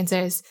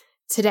circumstances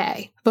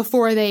today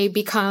before they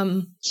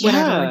become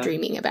whatever we're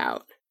dreaming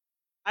about?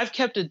 I've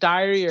kept a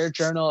diary or a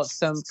journal of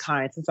some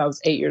kind since I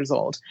was 8 years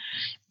old.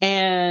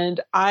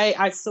 And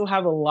I still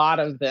have a lot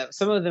of them.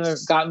 Some of them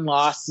have gotten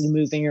lost and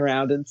moving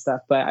around and stuff,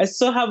 but I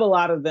still have a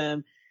lot of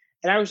them.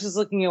 And I was just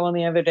looking at one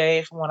the other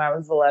day from when I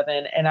was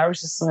 11, and I was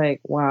just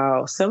like,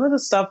 wow, some of the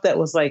stuff that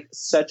was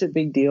such a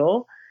big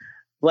deal,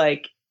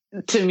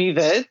 to me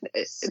then,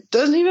 it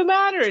doesn't even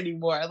matter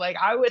anymore.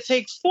 I would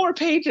take 4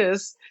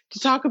 pages to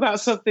talk about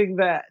something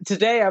that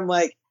today I'm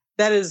like,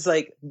 that is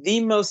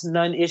the most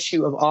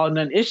non-issue of all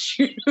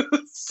non-issues.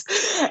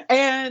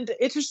 And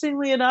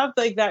interestingly enough,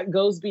 that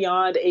goes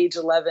beyond age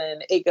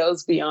 11. It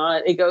goes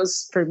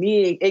for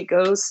me, it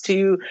goes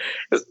to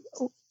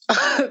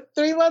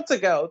 3 months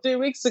ago, 3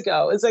 weeks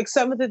ago. It's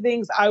some of the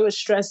things I was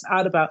stressed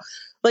out about,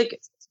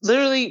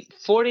 literally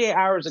 48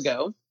 hours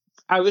ago,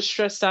 I was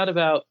stressed out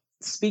about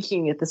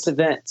speaking at this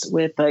event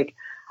with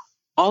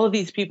all of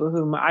these people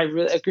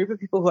a group of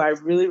people who I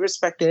really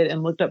respected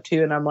and looked up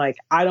to. And I'm like,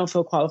 I don't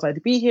feel qualified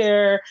to be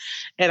here.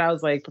 And I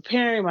was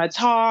preparing my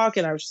talk,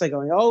 and I was just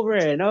going over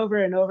and over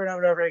and over and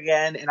over and over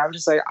again. And I was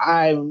just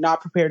I'm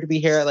not prepared to be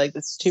here.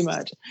 This is too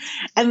much.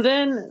 And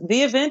then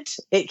the event,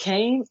 it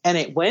came and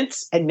it went,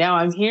 and now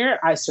I'm here.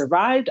 I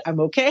survived. I'm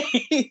okay.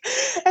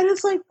 And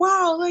it's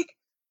wow,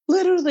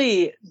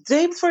 literally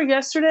day before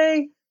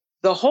yesterday,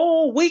 the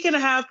whole week and a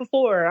half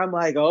before, I'm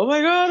like, oh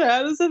my God, I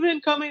have this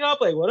event coming up.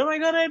 What am I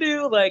going to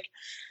do?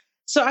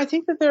 So I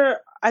think that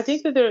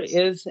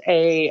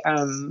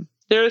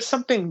there is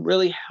something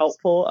really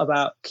helpful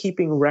about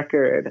keeping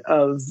record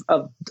of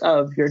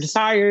your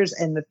desires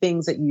and the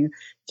things that you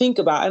think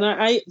about. And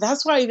I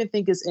that's why I even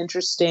think it's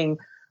interesting.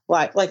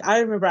 I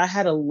remember I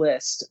had a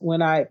list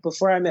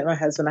before I met my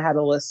husband, I had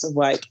a list of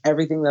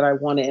everything that I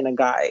wanted in a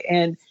guy.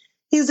 And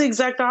he's the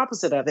exact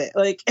opposite of it,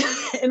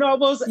 in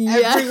almost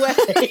every way.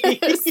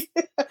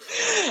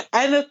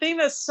 And the thing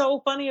that's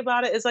so funny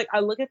about it is I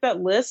look at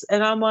that list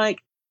and I'm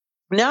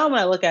now when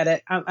I look at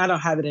it, I don't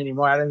have it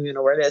anymore. I don't even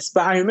know where it is.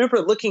 But I remember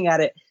looking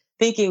at it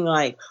thinking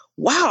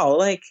wow,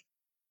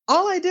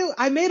 all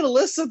I made a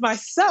list of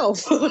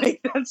myself.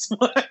 That's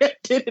why I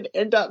didn't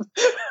end up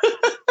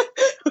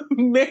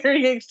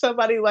marrying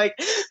somebody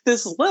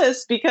this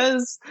list,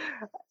 because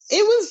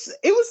it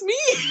was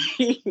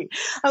me.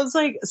 I was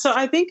so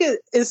I think it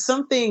is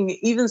something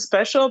even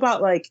special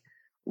about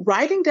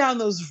writing down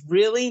those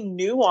really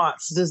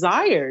nuanced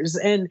desires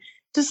and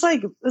just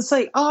like, it's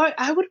like, oh,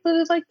 I would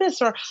really like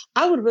this, or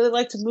I would really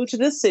like to move to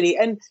this city.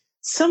 And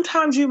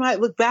sometimes you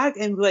might look back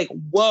and be like,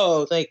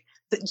 whoa, like,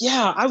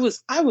 yeah, I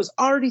was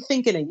already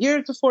thinking a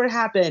year before it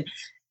happened.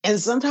 And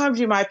sometimes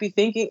you might be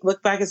thinking,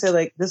 look back and say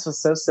like, this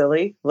was so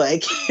silly.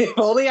 Like if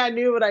only I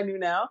knew what I knew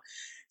now.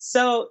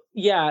 So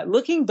yeah,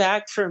 looking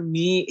back for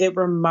me, it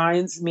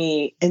reminds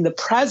me in the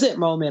present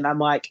moment, I'm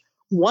like,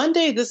 one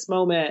day this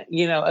moment,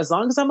 you know, as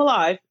long as I'm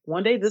alive,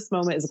 one day this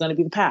moment is going to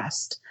be the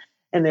past.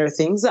 And there are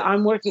things that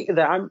I'm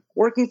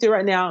working through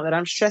right now that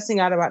I'm stressing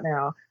out about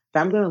now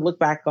that I'm going to look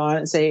back on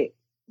and say,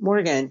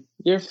 Morgan,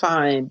 you're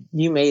fine.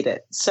 You made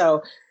it.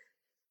 So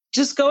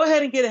just go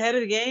ahead and get ahead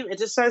of the game and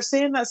just start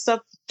saying that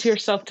stuff to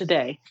yourself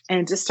today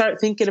and just start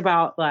thinking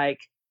about like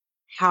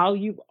how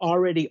you've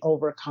already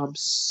overcome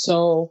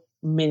so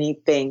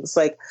many things.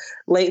 Like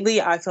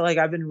lately, I feel like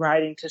I've been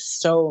writing to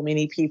so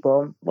many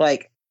people,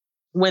 like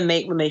when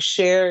they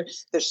share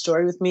their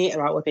story with me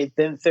about what they've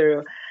been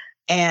through.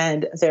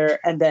 And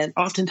then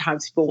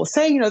oftentimes people will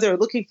say, you know, they're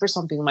looking for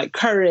something like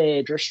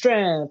courage or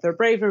strength or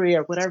bravery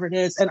or whatever it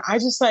is. And I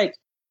just like,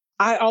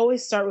 I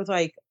always start with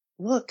like,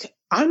 look,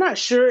 I'm not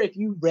sure if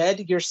you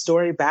read your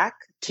story back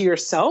to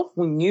yourself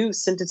when you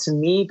sent it to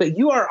me, but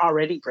you are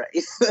already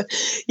brave.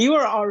 You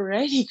are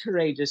already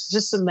courageous. It's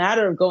just a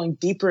matter of going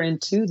deeper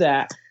into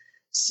that.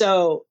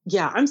 So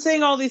yeah, I'm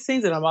saying all these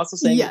things and I'm also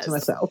saying it to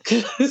myself.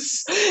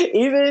 Because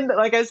even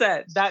like I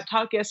said, that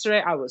talk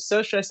yesterday, I was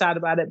so stressed out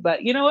about it.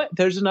 But you know what?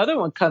 There's another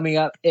one coming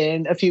up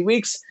in a few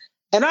weeks.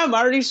 And I'm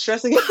already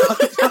stressing out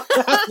about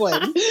that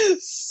one.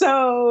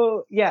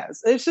 So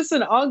yes, it's just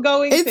an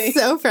ongoing thing. It's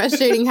so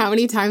frustrating how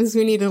many times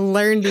we need to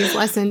learn these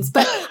lessons.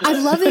 But I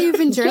love that you've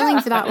been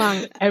journaling for that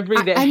long. Every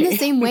day. I'm the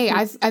same way.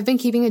 I've been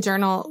keeping a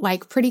journal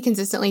like pretty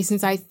consistently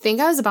since I think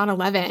I was about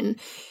 11.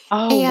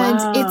 Oh, and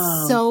wow.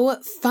 It's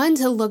so fun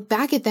to look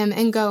back at them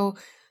and go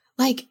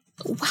like,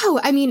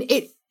 wow. I mean,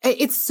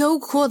 it's so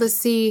cool to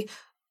see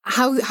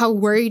how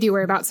worried you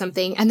were about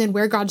something and then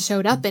where God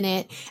showed up in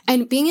it,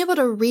 and being able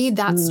to read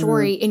that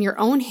story in your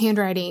own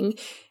handwriting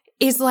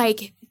is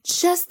like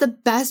just the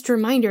best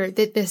reminder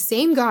that the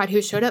same God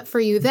who showed up for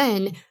you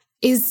then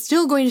is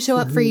still going to show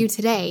up for you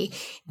today.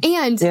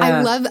 And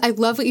I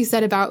love what you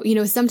said about, you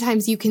know,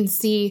 sometimes you can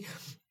see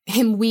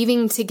him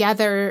weaving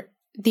together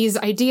these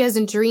ideas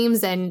and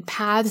dreams and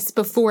paths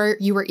before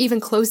you were even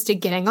close to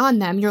getting on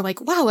them. You're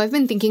like, wow, I've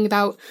been thinking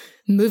about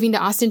moving to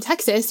Austin,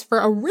 Texas for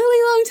a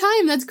really long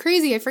time. That's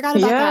crazy. I forgot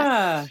about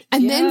that.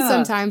 And then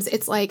sometimes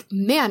it's like,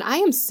 man, I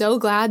am so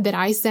glad that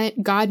I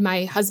sent God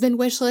my husband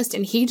wish list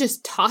and he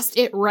just tossed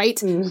it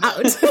right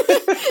out.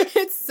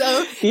 It's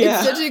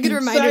such a good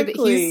reminder that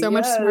he's so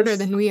much smarter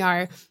than we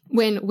are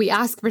when we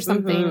ask for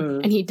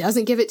something and he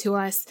doesn't give it to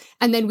us.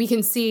 And then we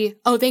can see,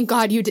 oh, thank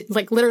God you did,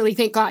 like literally,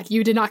 thank God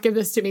you did not give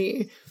this to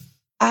me.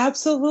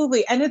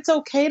 Absolutely. And it's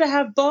okay to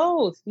have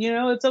both. You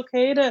know, it's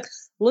okay to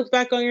look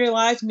back on your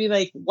life and be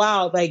like,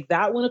 wow, like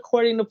that went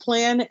according to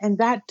plan and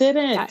that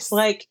didn't. Yes.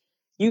 Like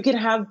you can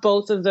have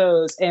both of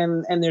those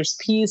and there's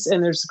peace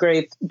and there's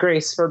great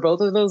grace for both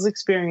of those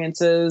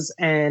experiences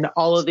and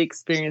all of the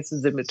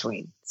experiences in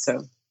between.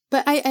 So,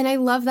 but I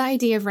love the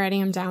idea of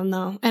writing them down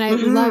though. And I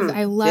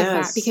love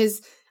that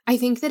because I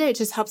think that it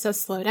just helps us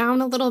slow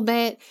down a little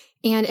bit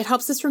and it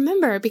helps us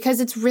remember because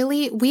it's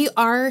really,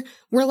 we're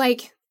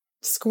like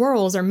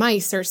squirrels or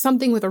mice or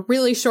something with a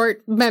really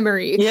short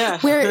memory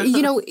where,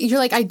 you know, you're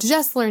like, I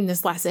just learned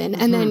this lesson.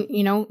 And then,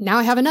 you know, now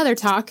I have another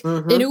talk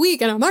in a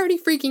week and I'm already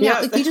freaking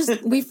out.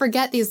 Like we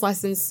forget these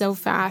lessons so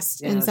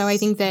fast. And so I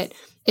think that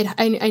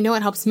I know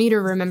it helps me to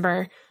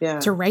remember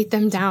to write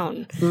them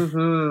down.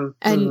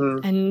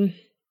 And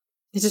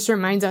it just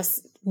reminds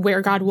us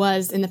where God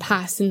was in the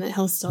past and that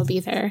he'll still be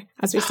there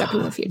as we step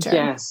into the future.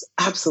 Yes,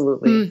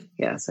 absolutely.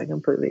 Yes, I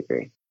completely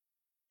agree.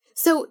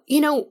 So, you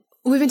know,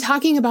 we've been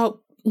talking about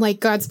like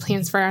God's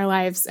plans for our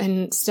lives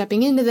and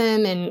stepping into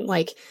them and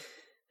like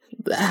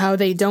how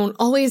they don't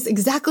always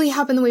exactly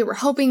happen the way we're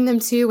hoping them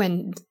to.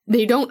 And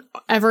they don't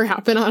ever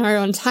happen on our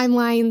own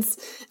timelines.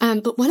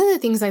 But one of the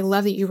things I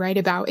love that you write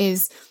about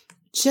is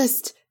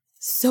just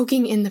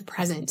soaking in the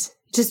present,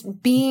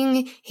 just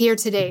being here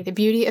today, the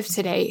beauty of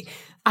today.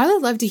 I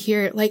would love to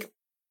hear like,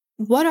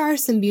 what are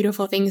some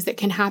beautiful things that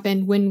can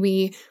happen when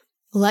we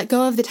let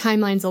go of the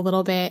timelines a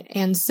little bit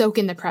and soak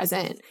in the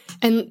present?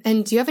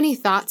 And do you have any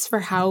thoughts for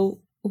how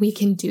we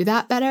can do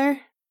that better?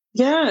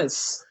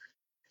 Yes.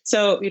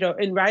 So, you know,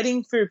 in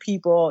writing for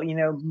people, you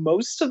know,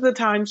 most of the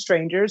time,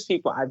 strangers,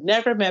 people I've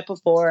never met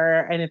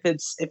before. And if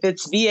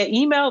it's via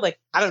email, like,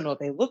 I don't know what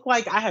they look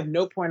like. I have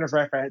no point of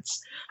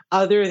reference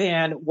other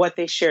than what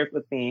they shared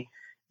with me.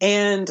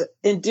 And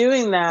in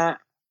doing that,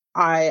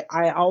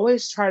 I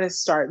always try to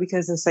start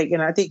because it's like,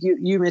 and I think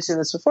you mentioned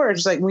this before, it's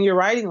just like when you're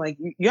writing, like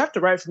you have to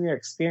write from your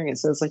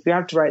experiences, like you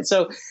have to write.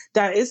 So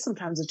that is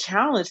sometimes a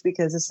challenge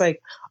because it's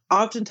like,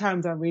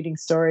 oftentimes I'm reading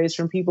stories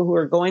from people who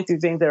are going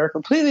through things that are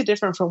completely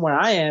different from where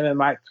I am in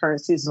my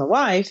current season of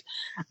life.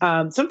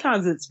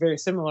 Sometimes it's very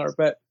similar,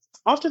 but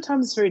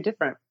oftentimes it's very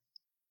different.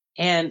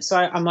 And so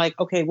I'm like,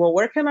 okay, well,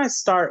 where can I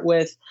start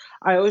with?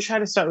 I always try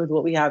to start with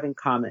what we have in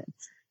common.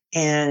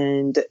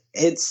 And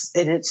it's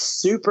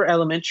super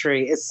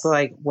elementary. It's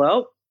like,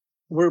 well,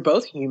 we're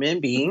both human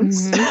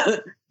beings.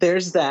 Mhm.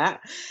 There's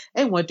that.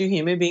 And what do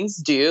human beings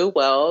do?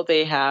 Well,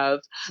 they have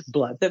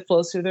blood that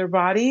flows through their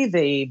body.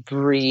 They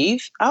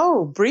breathe.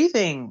 Oh,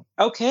 breathing.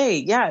 Okay,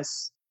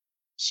 yes.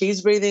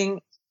 She's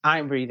breathing.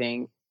 I'm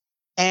breathing.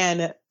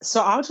 And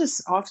so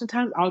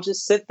oftentimes I'll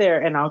just sit there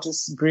and I'll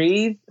just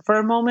breathe for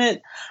a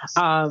moment.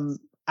 And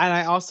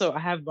I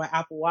have my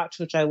Apple Watch,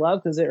 which I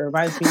love because it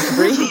reminds me to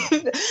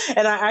breathe.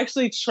 And I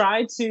actually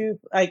try to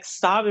like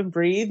stop and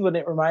breathe when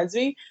it reminds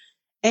me.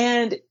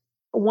 And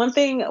one of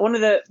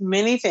the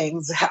many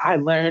things I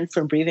learned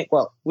from breathing,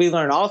 well, we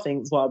learn all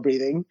things while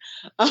breathing.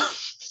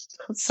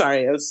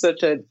 Sorry, it was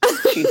such a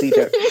cheesy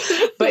joke.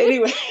 But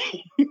anyway,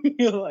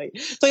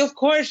 it's like, of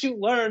course you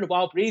learn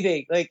while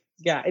breathing. Like,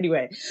 yeah,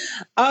 anyway.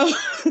 Um,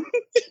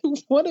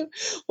 one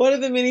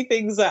of the many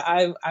things that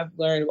I've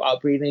learned while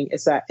breathing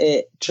is that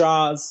it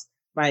draws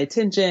my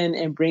attention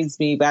and brings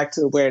me back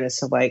to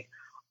awareness of like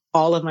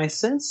all of my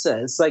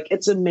senses. Like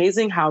it's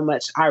amazing how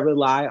much I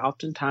rely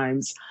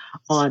oftentimes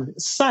on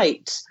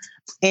sight.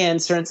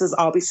 And for instance,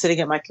 I'll be sitting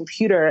at my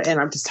computer and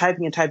I'm just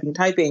typing and typing and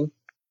typing.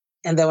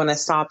 And then when I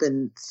stop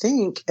and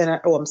think,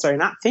 I'm sorry,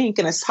 not think,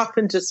 and I stop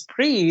and just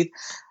breathe,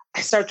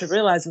 I start to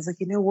realize it's like,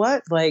 you know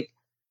what? Like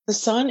the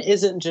sun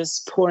isn't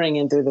just pouring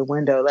in through the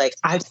window. Like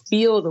I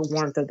feel the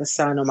warmth of the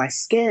sun on my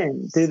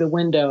skin through the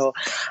window.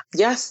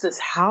 Yes, this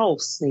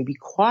house may be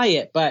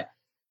quiet, but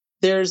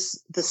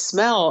there's the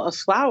smell of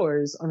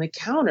flowers on the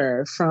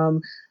counter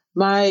from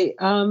my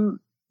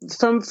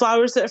from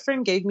flowers that a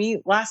friend gave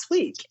me last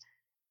week.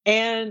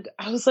 And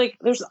I was like,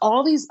 there's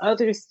all these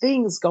other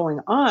things going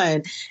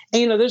on.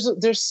 And,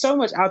 there's so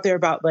much out there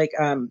about like,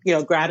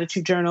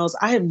 gratitude journals.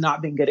 I have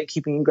not been good at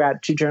keeping a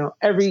gratitude journal.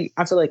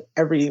 I feel like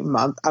every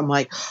month I'm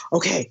like,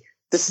 okay,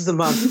 this is the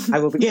month I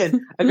will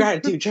begin a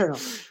gratitude journal.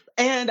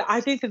 And I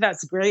think that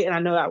that's great. And I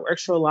know that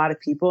works for a lot of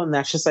people. And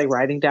that's just like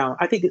writing down.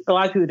 I think a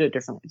lot of people do it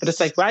differently, but it's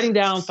like writing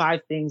down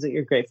 5 things that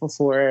you're grateful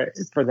for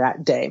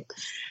that day.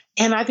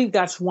 And I think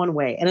that's one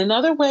way. And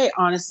another way,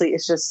 honestly,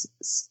 is just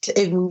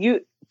when you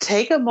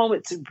take a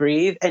moment to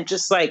breathe and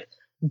just like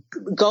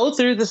go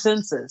through the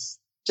senses.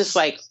 Just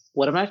like,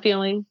 what am I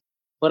feeling?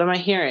 What am I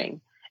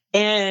hearing?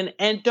 And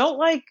don't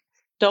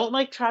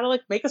try to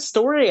like make a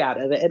story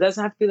out of it. It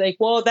doesn't have to be like,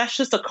 well, that's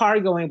just a car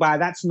going by.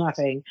 That's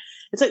nothing.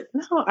 It's like,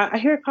 no, I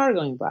hear a car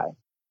going by.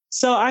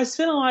 So I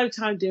spent a lot of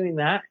time doing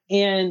that.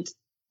 And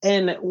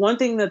one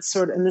thing that's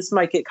and this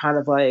might get kind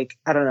of like,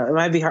 I don't know, it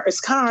might be hard. It's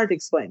kind of hard to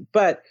explain,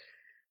 but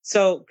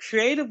so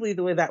creatively,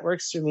 the way that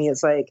works for me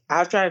is like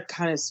after I've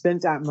kind of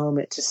spent that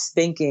moment just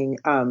thinking,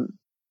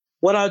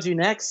 what I'll do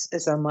next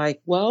is I'm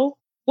like, well,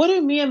 what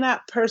do me and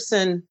that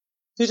person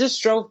who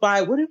just drove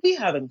by, what do we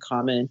have in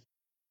common?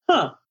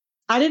 Huh.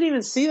 I didn't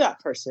even see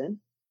that person.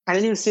 I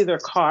didn't even see their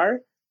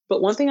car.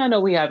 But one thing I know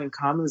we have in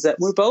common is that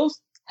we're both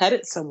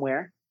headed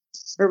somewhere.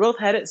 We're both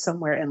headed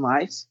somewhere in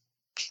life.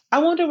 I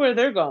wonder where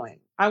they're going.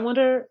 I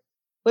wonder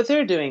what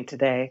they're doing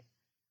today.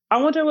 I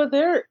wonder what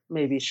they're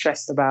maybe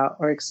stressed about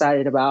or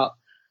excited about.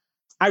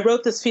 I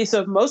wrote this piece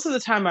of most of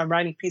the time I'm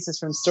writing pieces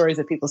from stories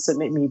that people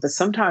submit me, but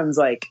sometimes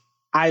like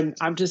I'm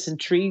just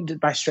intrigued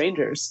by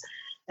strangers.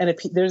 And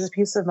there's a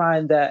piece of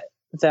mine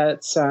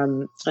that's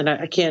and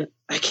I can't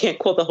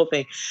quote the whole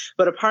thing,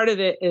 but a part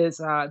of it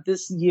is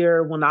this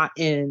year will not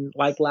end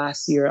like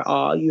last year at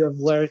all. You have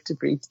learned to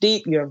breathe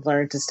deep. You have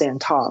learned to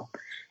stand tall.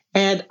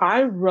 And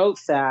I wrote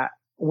that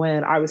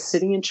when I was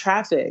sitting in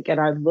traffic and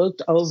I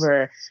looked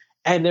over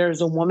and there's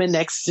a woman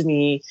next to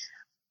me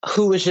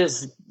who was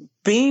just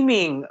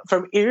beaming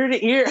from ear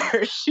to ear.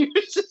 She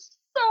was just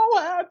so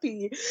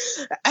happy.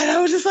 And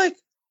I was just like,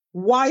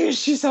 why is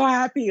she so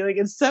happy? Like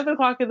it's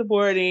 7:00 in the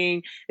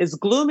morning. It's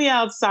gloomy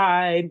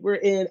outside. We're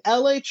in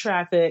LA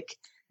traffic.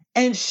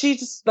 And she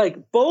just like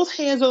both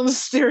hands on the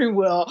steering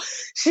wheel.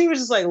 She was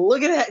just like,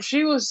 look at that.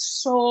 She was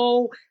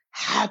so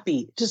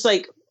happy, just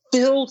like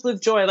filled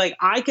with joy. Like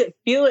I could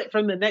feel it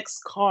from the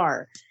next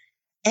car.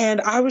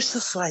 And I was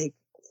just like,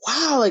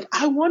 wow, like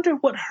I wonder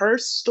what her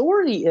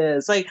story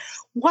is. Like,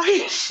 why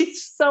is she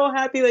so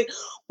happy? Like,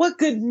 what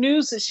good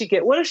news did she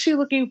get? What is she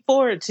looking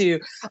forward to?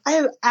 I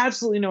have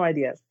absolutely no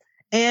idea.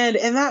 And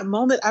in that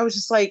moment, I was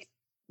just like,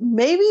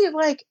 maybe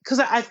like, because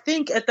I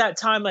think at that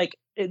time, like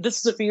this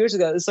is a few years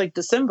ago, it's like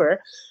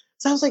December.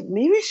 So I was like,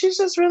 maybe she's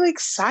just really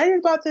excited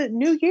about the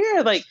new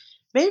year. Like,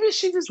 maybe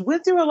she just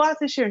went through a lot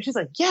this year. And she's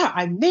like, yeah,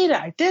 I made it.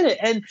 I did it.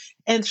 And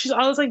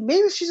I was like,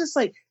 maybe she's just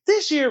like,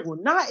 this year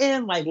will not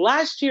end like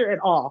last year at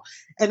all.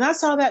 And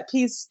that's how that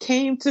piece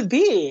came to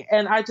be.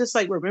 And I just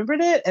like remembered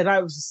it. And I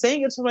was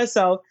saying it to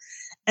myself.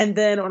 And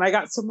then when I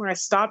got somewhere, I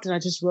stopped and I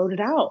just wrote it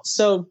out.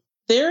 So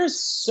there's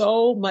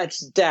so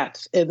much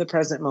depth in the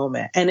present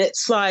moment. And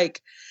it's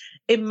like,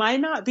 it might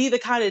not be the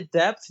kind of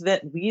depth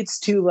that leads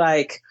to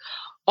like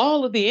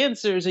all of the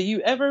answers that you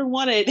ever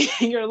wanted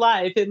in your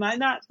life. It might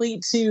not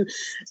lead to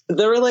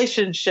the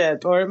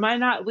relationship, or it might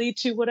not lead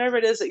to whatever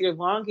it is that you're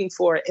longing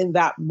for in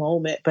that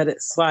moment. But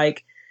it's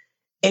like,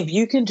 if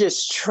you can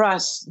just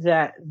trust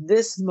that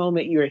this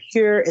moment, you're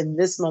here in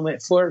this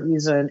moment for a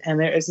reason, and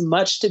there is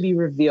much to be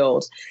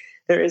revealed.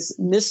 There is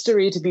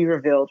mystery to be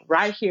revealed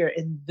right here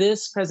in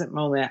this present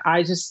moment.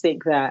 I just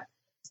think that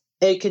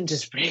it can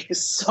just bring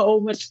so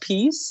much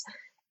peace.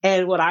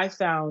 And what I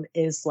found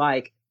is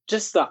like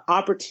just the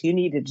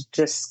opportunity to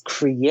just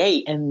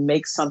create and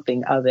make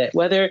something of it,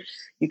 whether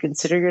you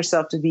consider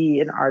yourself to be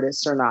an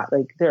artist or not.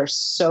 Like there's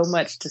so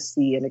much to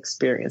see and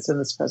experience in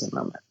this present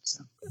moment.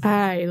 So.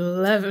 I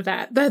love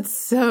that. That's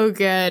so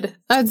good.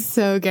 That's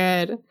so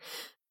good.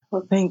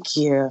 Well, thank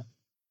you.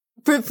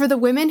 For the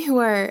women who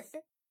are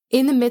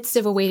in the midst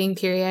of a waiting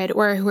period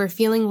or who are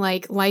feeling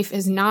like life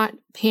is not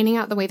panning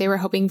out the way they were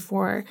hoping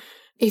for,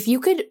 if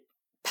you could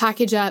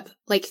package up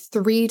like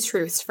 3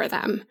 truths for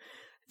them,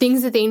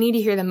 things that they need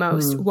to hear the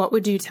most, what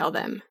would you tell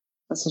them?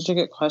 That's such a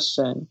good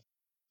question.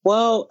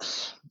 Well,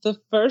 the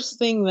first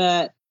thing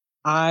that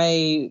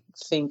I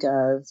think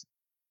of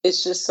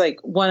is just like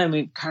one, and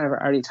we've kind of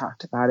already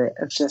talked about it,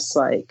 of just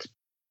like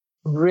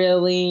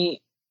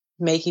really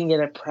making it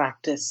a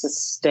practice to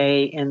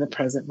stay in the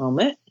present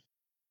moment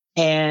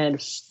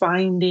and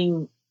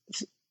finding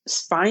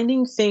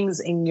things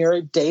in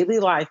your daily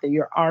life that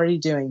you're already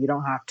doing. You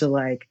don't have to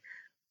like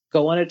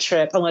go on a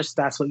trip, unless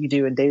that's what you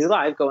do in daily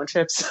life, go on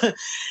trips.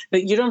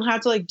 But you don't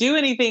have to like do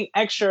anything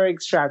extra or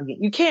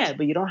extravagant. You can,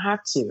 but you don't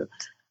have to.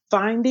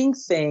 Finding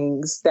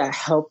things that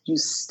help you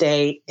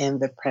stay in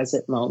the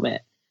present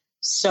moment.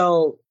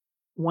 So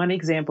one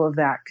example of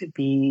that could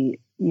be,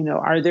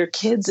 are there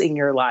kids in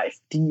your life?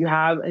 Do you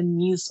have a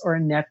niece or a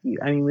nephew?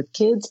 I mean, with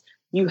kids,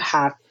 you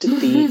have to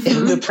be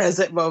in the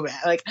present moment.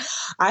 Like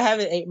I have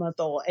an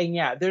 8-month-old, and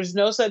yeah, there's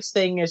no such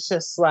thing as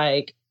just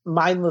like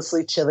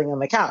mindlessly chilling on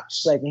the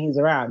couch like when he's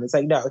around. It's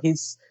like, no,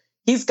 he's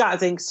got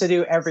things to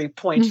do every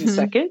 0.2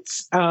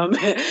 seconds. And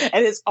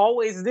it's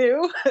always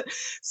new.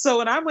 So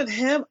when I'm with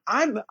him,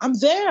 I'm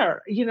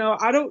there.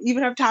 I don't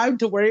even have time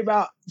to worry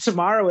about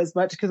tomorrow as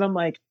much, because I'm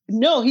like,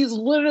 no, he's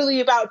literally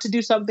about to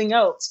do something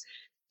else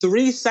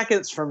 3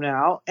 seconds from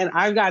now, and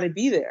I've got to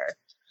be there.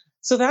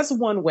 So that's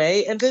one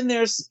way. And then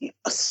there's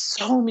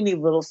so many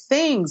little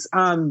things.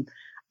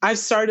 I've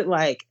started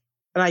like,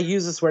 and I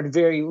use this word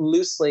very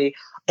loosely,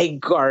 a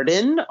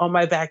garden on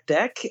my back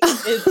deck.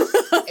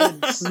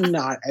 It's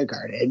not a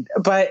garden,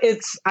 but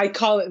I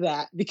call it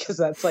that because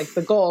that's like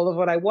the goal of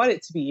what I want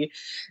it to be.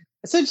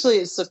 Essentially,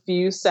 it's a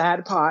few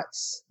sad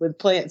pots with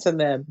plants in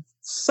them.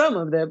 Some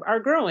of them are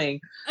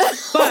growing,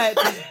 but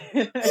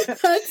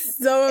that's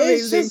so amazing.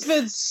 It's just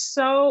been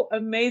so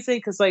amazing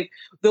because like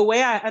the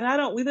way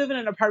we live in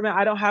an apartment.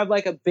 I don't have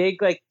like a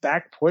big like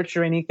back porch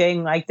or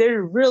anything. Like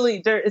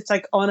it's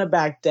like on a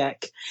back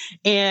deck.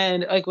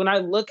 And like when I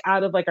look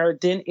out of like our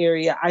den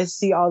area, I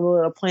see all the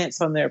little plants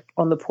on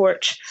the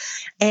porch.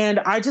 And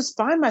I just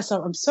find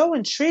myself, I'm so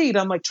intrigued.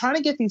 I'm like trying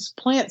to get these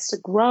plants to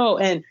grow.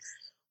 And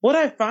what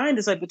I find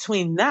is like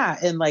between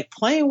that and like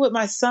playing with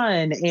my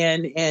son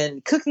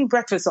and cooking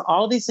breakfast and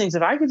all these things,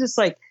 if I could just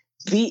like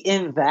be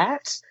in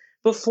that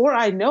before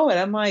I know it,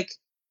 I'm like,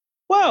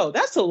 whoa,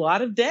 that's a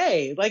lot of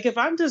day. Like if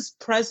I'm just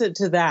present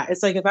to that,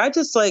 it's like if I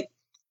just like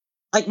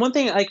one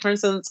thing, like for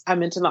instance, I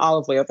mentioned the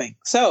olive oil thing.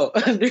 So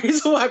the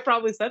reason why I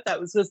probably said that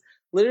was just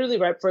literally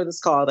right before this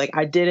call. Like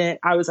it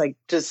was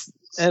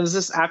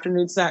just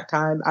afternoon snack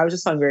time. I was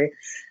just hungry.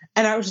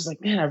 And I was just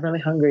like, man, I'm really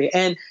hungry.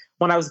 And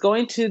when I was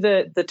going to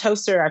the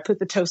toaster, I put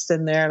the toast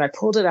in there and I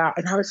pulled it out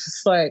and I was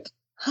just like,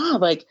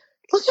 like,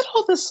 look at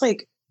all this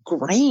like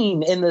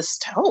grain in this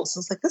toast. I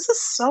was like, this is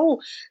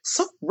so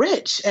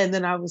rich. And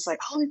then I was like,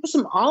 oh, let me put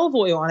some olive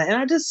oil on it. And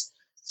I just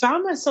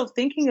found myself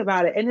thinking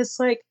about it. And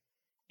it's like,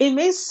 it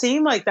may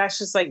seem like that's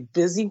just like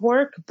busy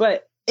work,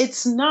 but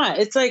it's not.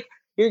 It's like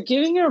you're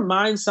giving your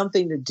mind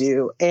something to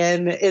do.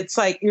 And it's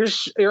like,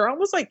 you're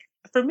almost like,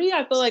 for me,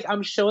 I feel like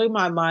I'm showing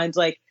my mind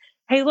like,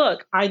 hey,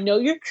 look, I know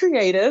you're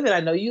creative and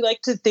I know you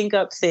like to think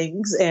up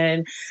things.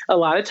 And a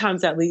lot of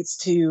times that leads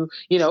to,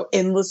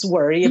 endless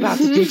worry about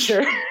the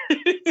future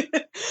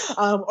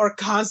or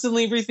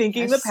constantly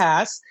rethinking the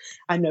past.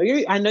 I know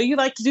you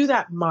like to do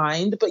that,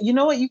 mind, but you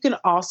know what you can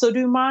also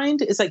do,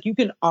 mind? It's like you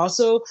can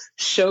also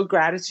show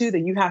gratitude that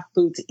you have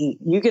food to eat.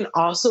 You can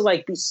also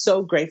like be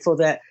so grateful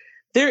that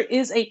there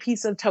is a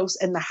piece of toast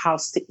in the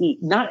house to eat.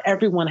 Not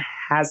everyone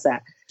has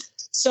that.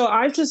 So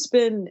I've just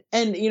been,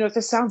 and if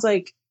it sounds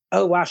like,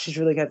 oh, wow, she's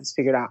really got this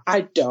figured out.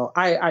 I don't.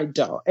 I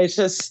don't. It's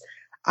just,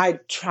 I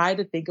try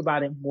to think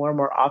about it more and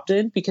more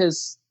often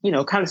because,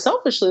 kind of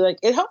selfishly, like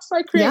it helps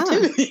my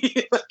creativity.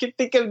 Yeah. I can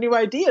think of new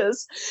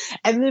ideas.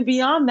 And then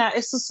beyond that,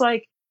 it's just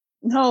like,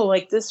 no,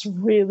 like this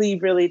really,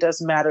 really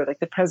does matter. Like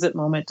the present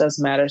moment does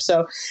matter.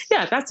 So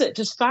yeah, that's it.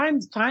 Just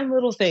find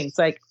little things,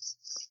 like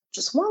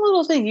just one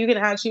little thing you can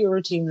add to your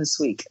routine this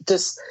week.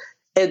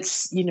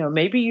 It's,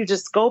 maybe you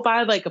just go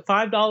buy like a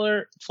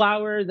 $5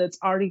 flower that's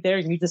already there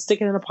and you just stick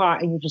it in a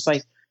pot and you're just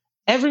like,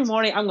 every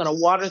morning I'm going to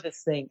water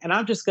this thing and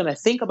I'm just going to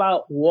think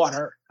about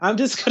water. I'm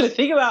just going to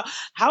think about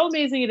how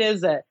amazing it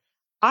is that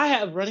I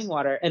have running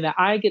water and that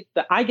I get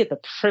the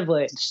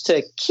privilege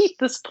to keep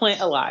this plant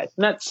alive.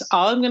 And that's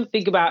all I'm going to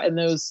think about in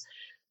those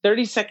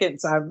 30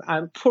 seconds,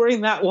 I'm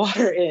pouring that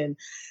water in.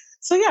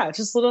 So yeah,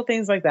 just little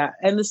things like that.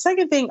 And the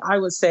second thing I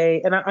would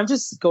say, and I'm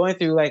just going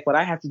through like what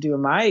I have to do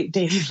in my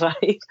daily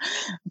life.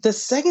 The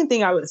second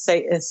thing I would say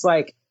is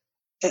like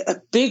a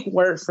big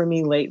word for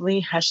me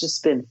lately has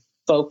just been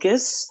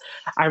focus.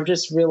 I've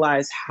just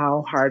realized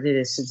how hard it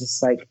is to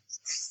just like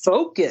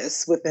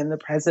focus within the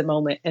present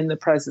moment in the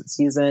present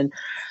season.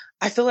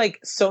 I feel like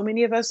so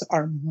many of us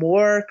are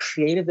more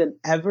creative than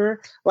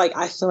ever. Like,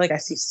 I feel like I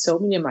see so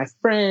many of my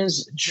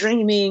friends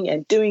dreaming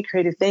and doing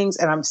creative things.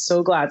 And I'm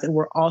so glad that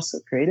we're all so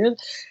creative.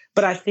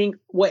 But I think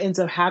what ends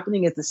up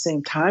happening at the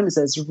same time is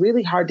that it's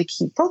really hard to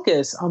keep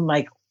focus on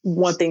like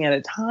one thing at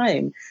a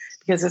time,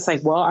 because it's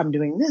like, well, I'm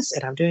doing this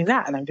and I'm doing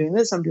that and I'm doing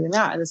this, I'm doing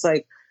that. And it's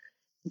like,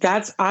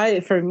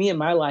 for me in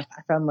my life,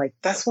 I found like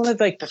that's one of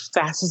like the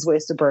fastest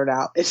ways to burn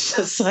out. It's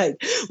just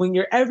like when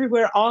you're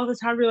everywhere all the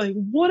time, you're like,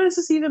 what does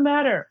this even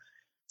matter?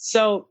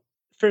 So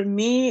for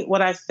me,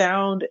 what I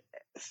found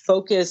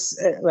focus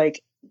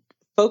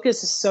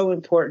is so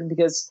important,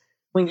 because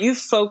when you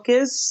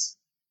focus,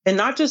 and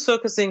not just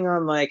focusing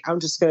on like, I'm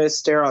just going to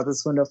stare out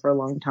this window for a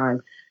long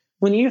time.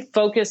 When you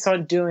focus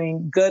on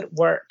doing good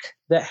work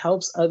that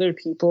helps other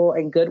people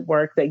and good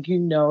work that you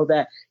know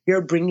that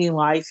you're bringing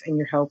life and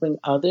you're helping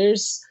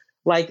others,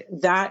 like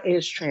that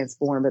is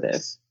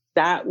transformative.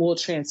 That will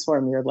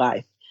transform your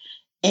life.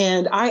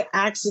 And I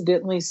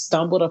accidentally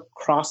stumbled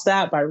across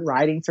that by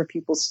writing for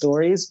people's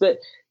stories, but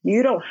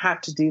you don't have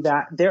to do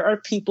that. There are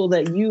people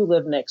that you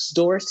live next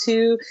door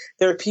to.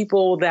 There are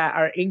people that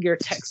are in your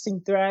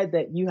texting thread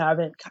that you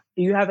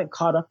haven't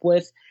caught up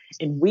with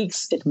in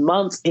weeks, in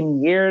months,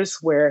 in years,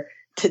 where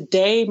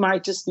today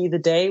might just be the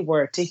day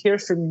where to hear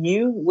from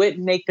you would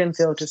make them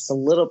feel just a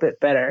little bit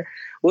better,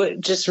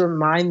 would just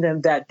remind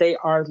them that they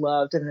are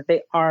loved and that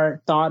they are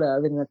thought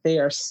of and that they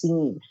are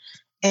seen.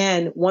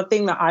 And one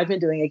thing that I've been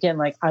doing, again,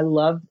 like I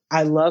love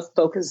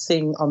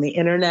focusing on the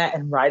internet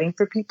and writing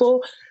for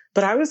people,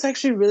 but I was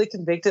actually really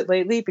convicted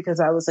lately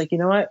because I was like, you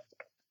know what?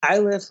 I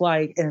live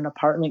like in an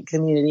apartment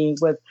community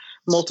with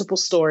multiple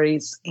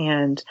stories,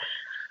 and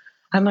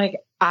I'm like,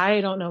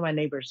 I don't know my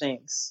neighbors'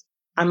 names.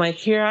 I'm like,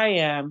 here I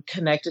am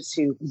connected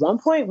to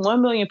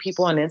 1.1 million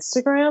people on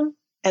Instagram,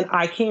 and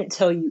I can't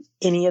tell you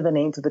any of the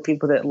names of the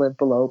people that live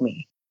below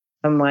me.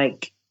 I'm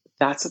like,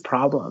 that's a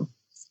problem.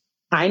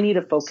 I need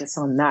to focus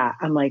on that.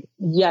 I'm like,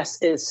 yes,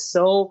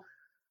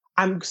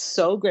 I'm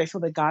so grateful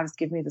that God has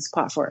given me this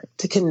platform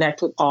to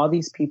connect with all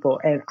these people.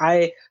 And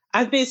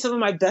I've made some of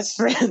my best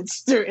friends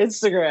through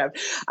Instagram.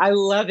 I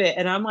love it.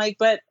 And I'm like,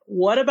 but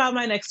what about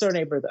my next door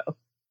neighbor though?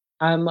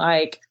 I'm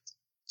like,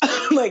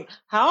 like,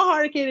 how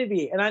hard can it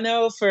be? And I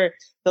know for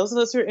those of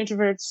us who are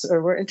introverts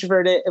or we're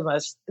introverted,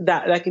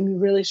 that can be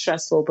really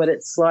stressful, but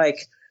it's like,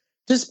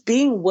 just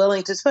being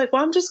willing to like,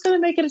 well, I'm just going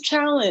to make it a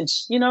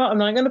challenge. You know, I'm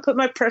not going to put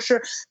my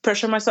pressure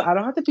on myself. I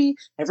don't have to be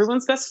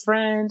everyone's best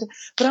friend,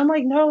 but I'm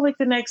like, no, like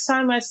the next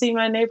time I see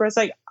my neighbor, it's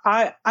like,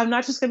 I'm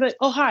not just going to be like,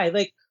 oh, hi,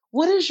 like,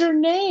 what is your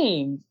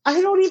name?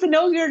 I don't even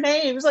know your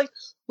name. It's like,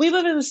 we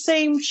live in the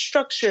same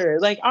structure.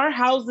 Like our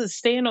houses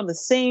stand on the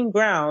same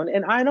ground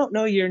and I don't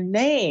know your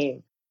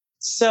name.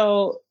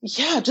 So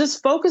yeah,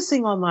 just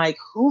focusing on like,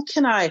 who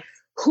can I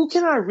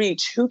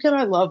reach? Who can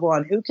I love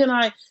on? Who can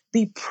I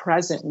be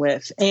present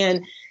with?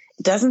 And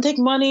it doesn't take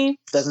money,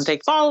 doesn't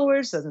take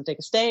followers, doesn't take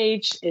a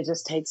stage. It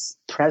just takes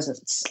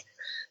presence.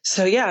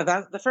 So yeah,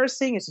 the first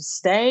thing is to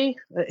stay.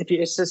 If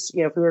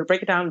we were to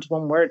break it down into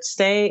one word,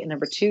 stay. And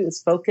number 2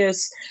 is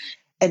focus.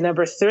 And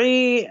number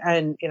 3,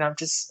 and I'm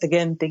just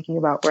again thinking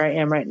about where I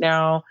am right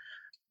now.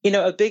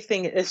 A big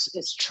thing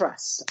is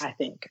trust, I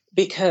think,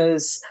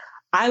 because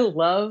I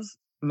love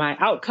my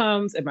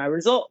outcomes and my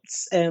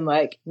results and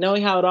like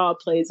knowing how it all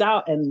plays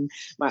out and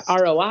my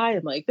ROI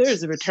and like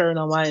there's a return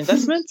on my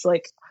investments.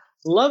 Like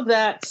love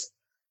that.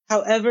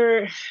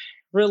 However,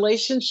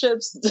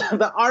 relationships,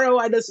 the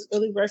ROI doesn't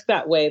really work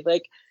that way.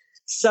 Like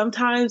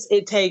sometimes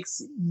it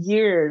takes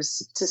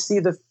years to see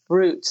the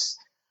fruit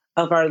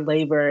of our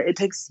labor. It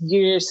takes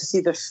years to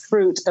see the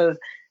fruit of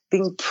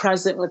being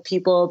present with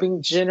people,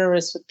 being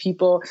generous with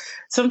people.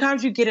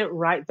 Sometimes you get it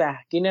right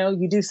back.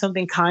 You do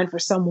something kind for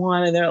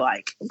someone and they're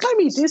like, let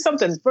me do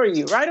something for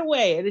you right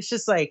away. And it's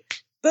just like,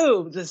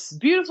 boom, this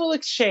beautiful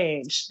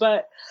exchange.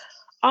 But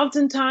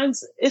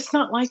oftentimes it's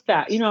not like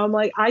that. I'm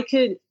like, I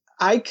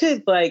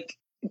could like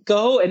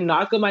go and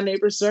knock on my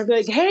neighbor's door and be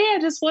like, hey, I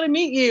just want to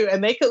meet you.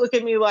 And they could look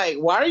at me like,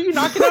 why are you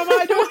knocking on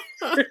my door?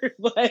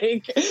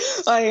 like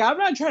I'm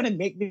not trying to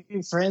make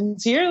new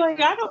friends here. Like,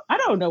 I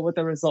don't know what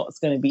the result is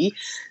going to be.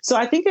 So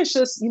I think it's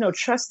just,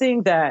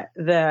 trusting that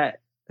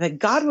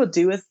God will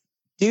do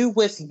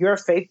with your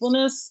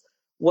faithfulness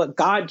what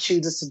God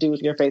chooses to do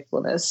with your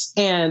faithfulness.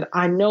 And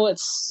I know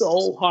it's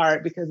so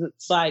hard because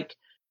it's like,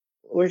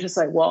 we're just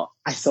like, well,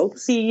 I sowed the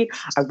seed,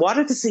 I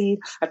watered the seed,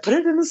 I put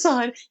it in the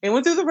sun, it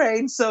went through the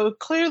rain. So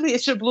clearly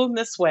it should bloom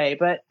this way.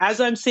 But as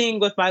I'm seeing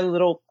with my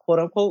little quote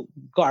unquote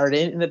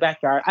garden in the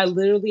backyard, I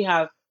literally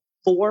have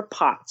 4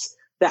 pots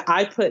that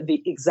I put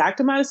the exact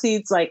amount of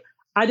seeds. Like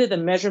I did the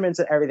measurements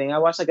and everything. I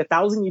watched like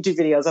 1,000 YouTube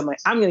videos. I'm like,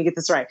 I'm going to get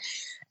this right.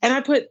 And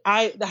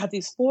I have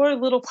these 4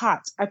 little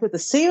pots. I put the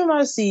same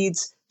amount of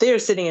seeds. They are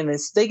sitting in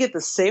this. They get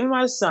the same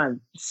amount of sun,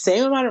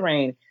 same amount of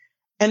rain.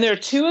 And there are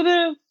 2 of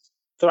them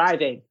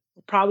thriving.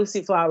 Probably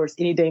see flowers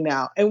any day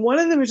now. And one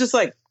of them is just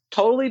like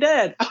totally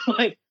dead. I'm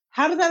like,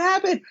 how did that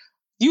happen?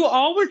 You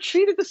all were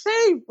treated the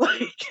same.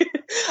 Like,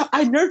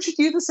 I nurtured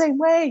you the same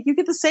way. You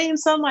get the same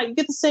sunlight. You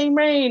get the same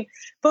rain.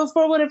 But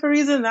for whatever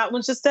reason, that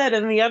one's just dead.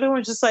 And the other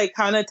one's just like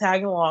kind of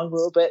tagging along a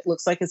little bit.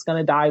 Looks like it's going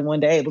to die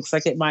one day. It looks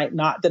like it might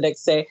not the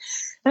next day.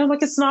 And I'm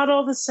like, it's not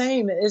all the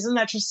same. Isn't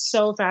that just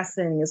so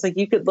fascinating? It's like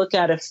you could look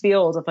at a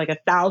field of like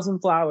 1,000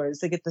 flowers.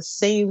 They get the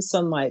same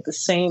sunlight, the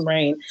same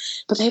rain,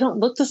 but they don't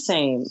look the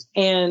same.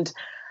 And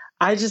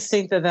I just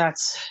think that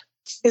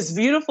it's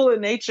beautiful in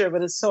nature,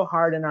 but it's so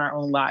hard in our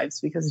own lives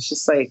because it's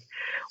just like,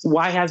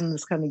 why hasn't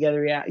this come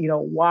together yet? You know,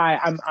 why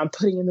I'm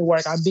putting in the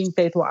work. I'm being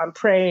faithful. I'm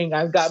praying.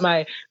 I've got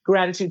my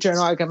gratitude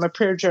journal. I got my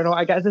prayer journal.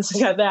 I got this, I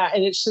got that.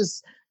 And it's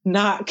just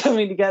not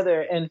coming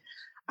together. And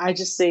I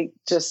just think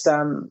there's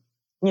that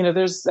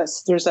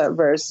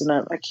verse, and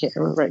I can't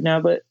remember right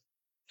now, but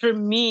for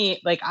me,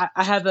 like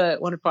I had the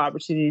wonderful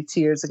opportunity 2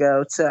 years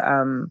ago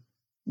to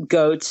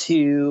go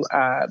to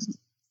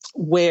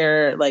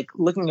where, like,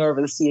 looking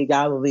over the Sea of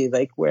Galilee,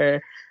 like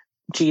where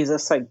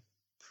Jesus like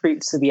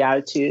preached the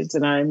Beatitudes.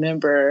 And I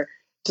remember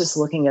just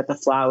looking at the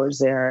flowers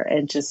there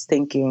and just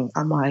thinking,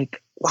 I'm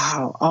like,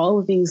 wow, all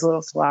of these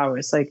little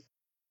flowers, like,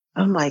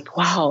 I'm like,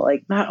 wow,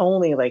 like not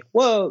only like,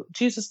 whoa,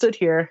 Jesus stood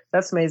here.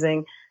 That's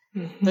amazing.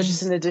 Mm-hmm. But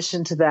just in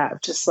addition to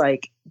that, just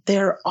like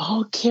they're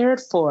all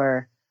cared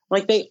for.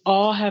 Like they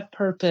all have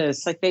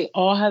purpose. Like they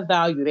all have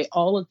value. They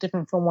all look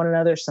different from one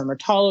another. Some are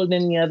taller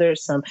than the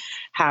others. Some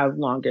have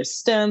longer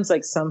stems.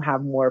 Like some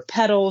have more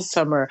petals.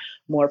 Some are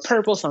more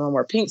purple. Some are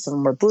more pink. Some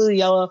are more blue,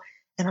 yellow.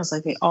 And I was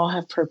like, they all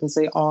have purpose.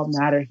 They all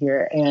matter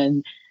here.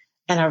 And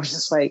I was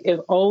just like, if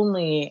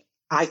only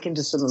I can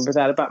just remember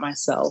that about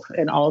myself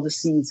and all the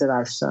seeds that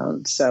I've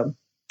sown. So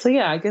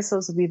yeah, I guess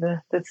those would be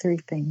the 3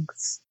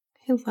 things.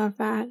 I love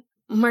that.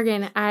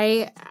 Morgan,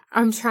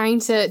 I'm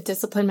trying to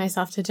discipline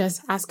myself to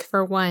just ask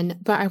for one,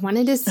 but I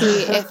wanted to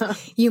see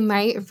if you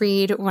might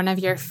read one of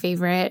your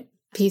favorite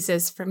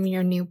pieces from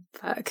your new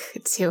book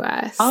to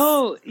us.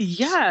 Oh,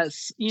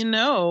 yes.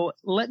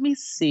 Let me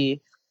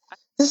see.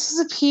 This is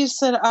a piece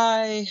that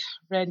I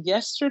read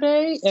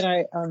yesterday,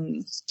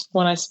 and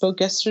when I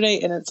spoke yesterday,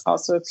 and it's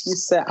also a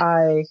piece that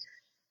I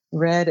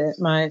read at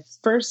my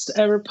first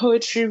ever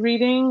poetry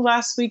reading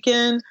last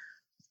weekend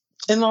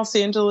in Los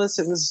Angeles.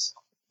 It was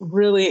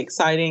really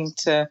exciting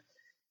to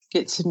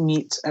get to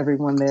meet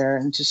everyone there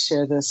and just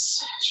share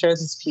this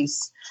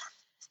piece.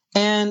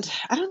 And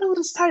I don't know what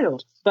it's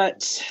titled,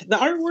 but the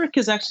artwork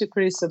is actually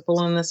pretty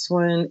simple in this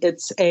one.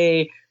 It's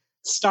a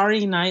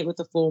starry night with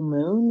a full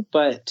moon,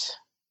 but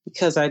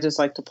because I just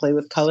like to play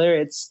with color,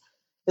 it's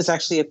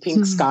actually a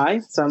pink sky.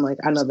 So I'm like,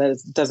 I know that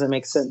it doesn't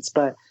make sense,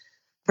 but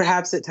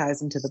perhaps it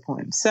ties into the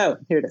poem. So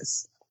here it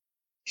is.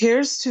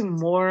 Here's to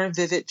more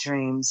vivid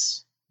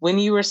dreams. When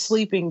you are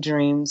sleeping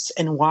dreams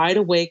and wide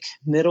awake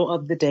middle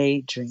of the day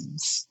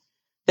dreams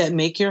that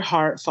make your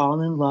heart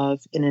fall in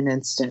love in an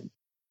instant.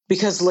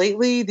 Because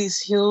lately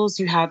these hills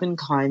you have been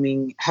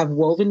climbing have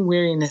woven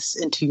weariness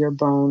into your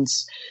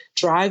bones,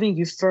 driving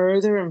you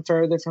further and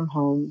further from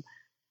home.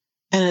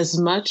 And as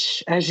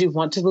much as you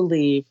want to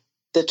believe,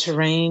 the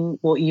terrain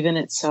will even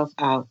itself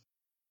out.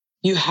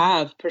 You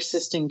have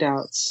persisting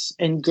doubts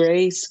and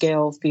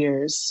grayscale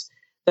fears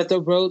that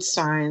the road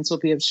signs will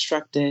be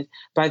obstructed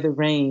by the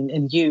rain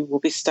and you will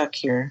be stuck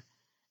here,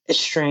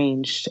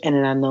 estranged in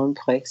an unknown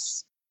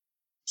place.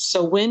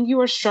 So when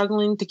you are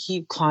struggling to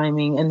keep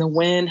climbing and the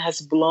wind has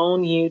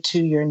blown you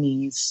to your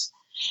knees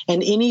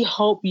and any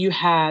hope you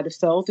had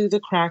fell through the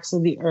cracks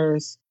of the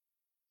earth,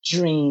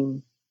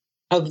 dream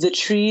of the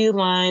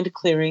tree-lined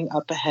clearing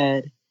up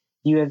ahead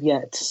you have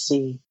yet to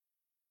see.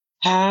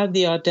 Have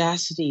the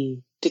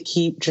audacity to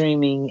keep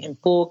dreaming in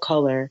full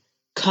color,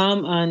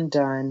 come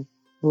undone,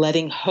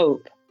 letting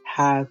hope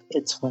have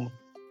its way.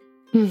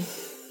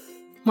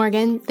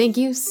 Morgan, thank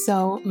you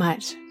so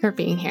much for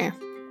being here.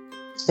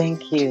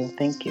 Thank you.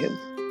 Thank you.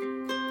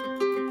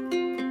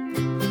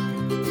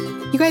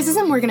 You guys,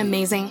 isn't Morgan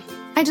amazing?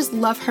 I just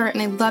love her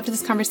and I loved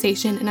this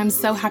conversation and I'm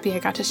so happy I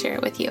got to share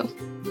it with you.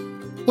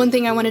 One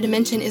thing I wanted to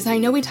mention is I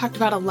know we talked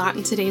about a lot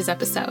in today's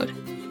episode.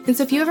 And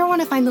so if you ever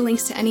want to find the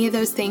links to any of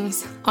those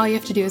things, all you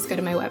have to do is go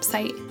to my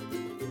website.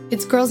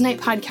 It's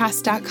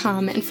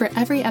girlsnightpodcast.com, and for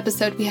every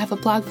episode, we have a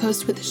blog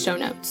post with the show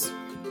notes.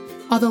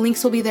 All the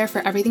links will be there for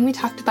everything we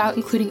talked about,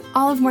 including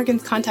all of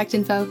Morgan's contact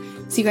info,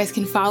 so you guys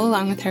can follow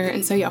along with her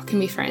and so y'all can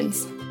be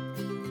friends.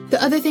 The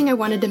other thing I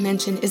wanted to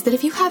mention is that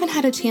if you haven't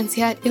had a chance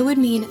yet, it would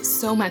mean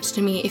so much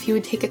to me if you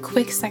would take a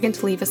quick second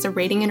to leave us a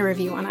rating and a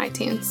review on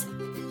iTunes.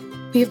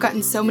 We have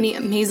gotten so many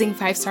amazing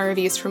 5-star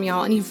reviews from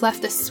y'all, and you've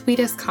left the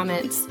sweetest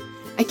comments.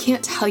 I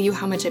can't tell you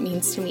how much it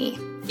means to me,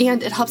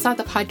 and it helps out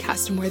the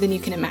podcast more than you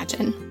can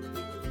imagine.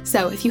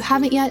 So if you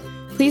haven't yet,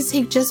 please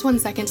take just 1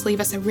 second to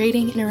leave us a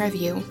rating and a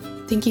review.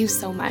 Thank you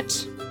so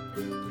much.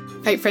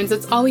 All right, friends,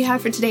 that's all we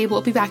have for today.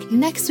 We'll be back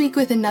next week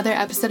with another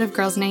episode of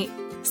Girls Night.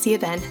 See you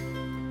then.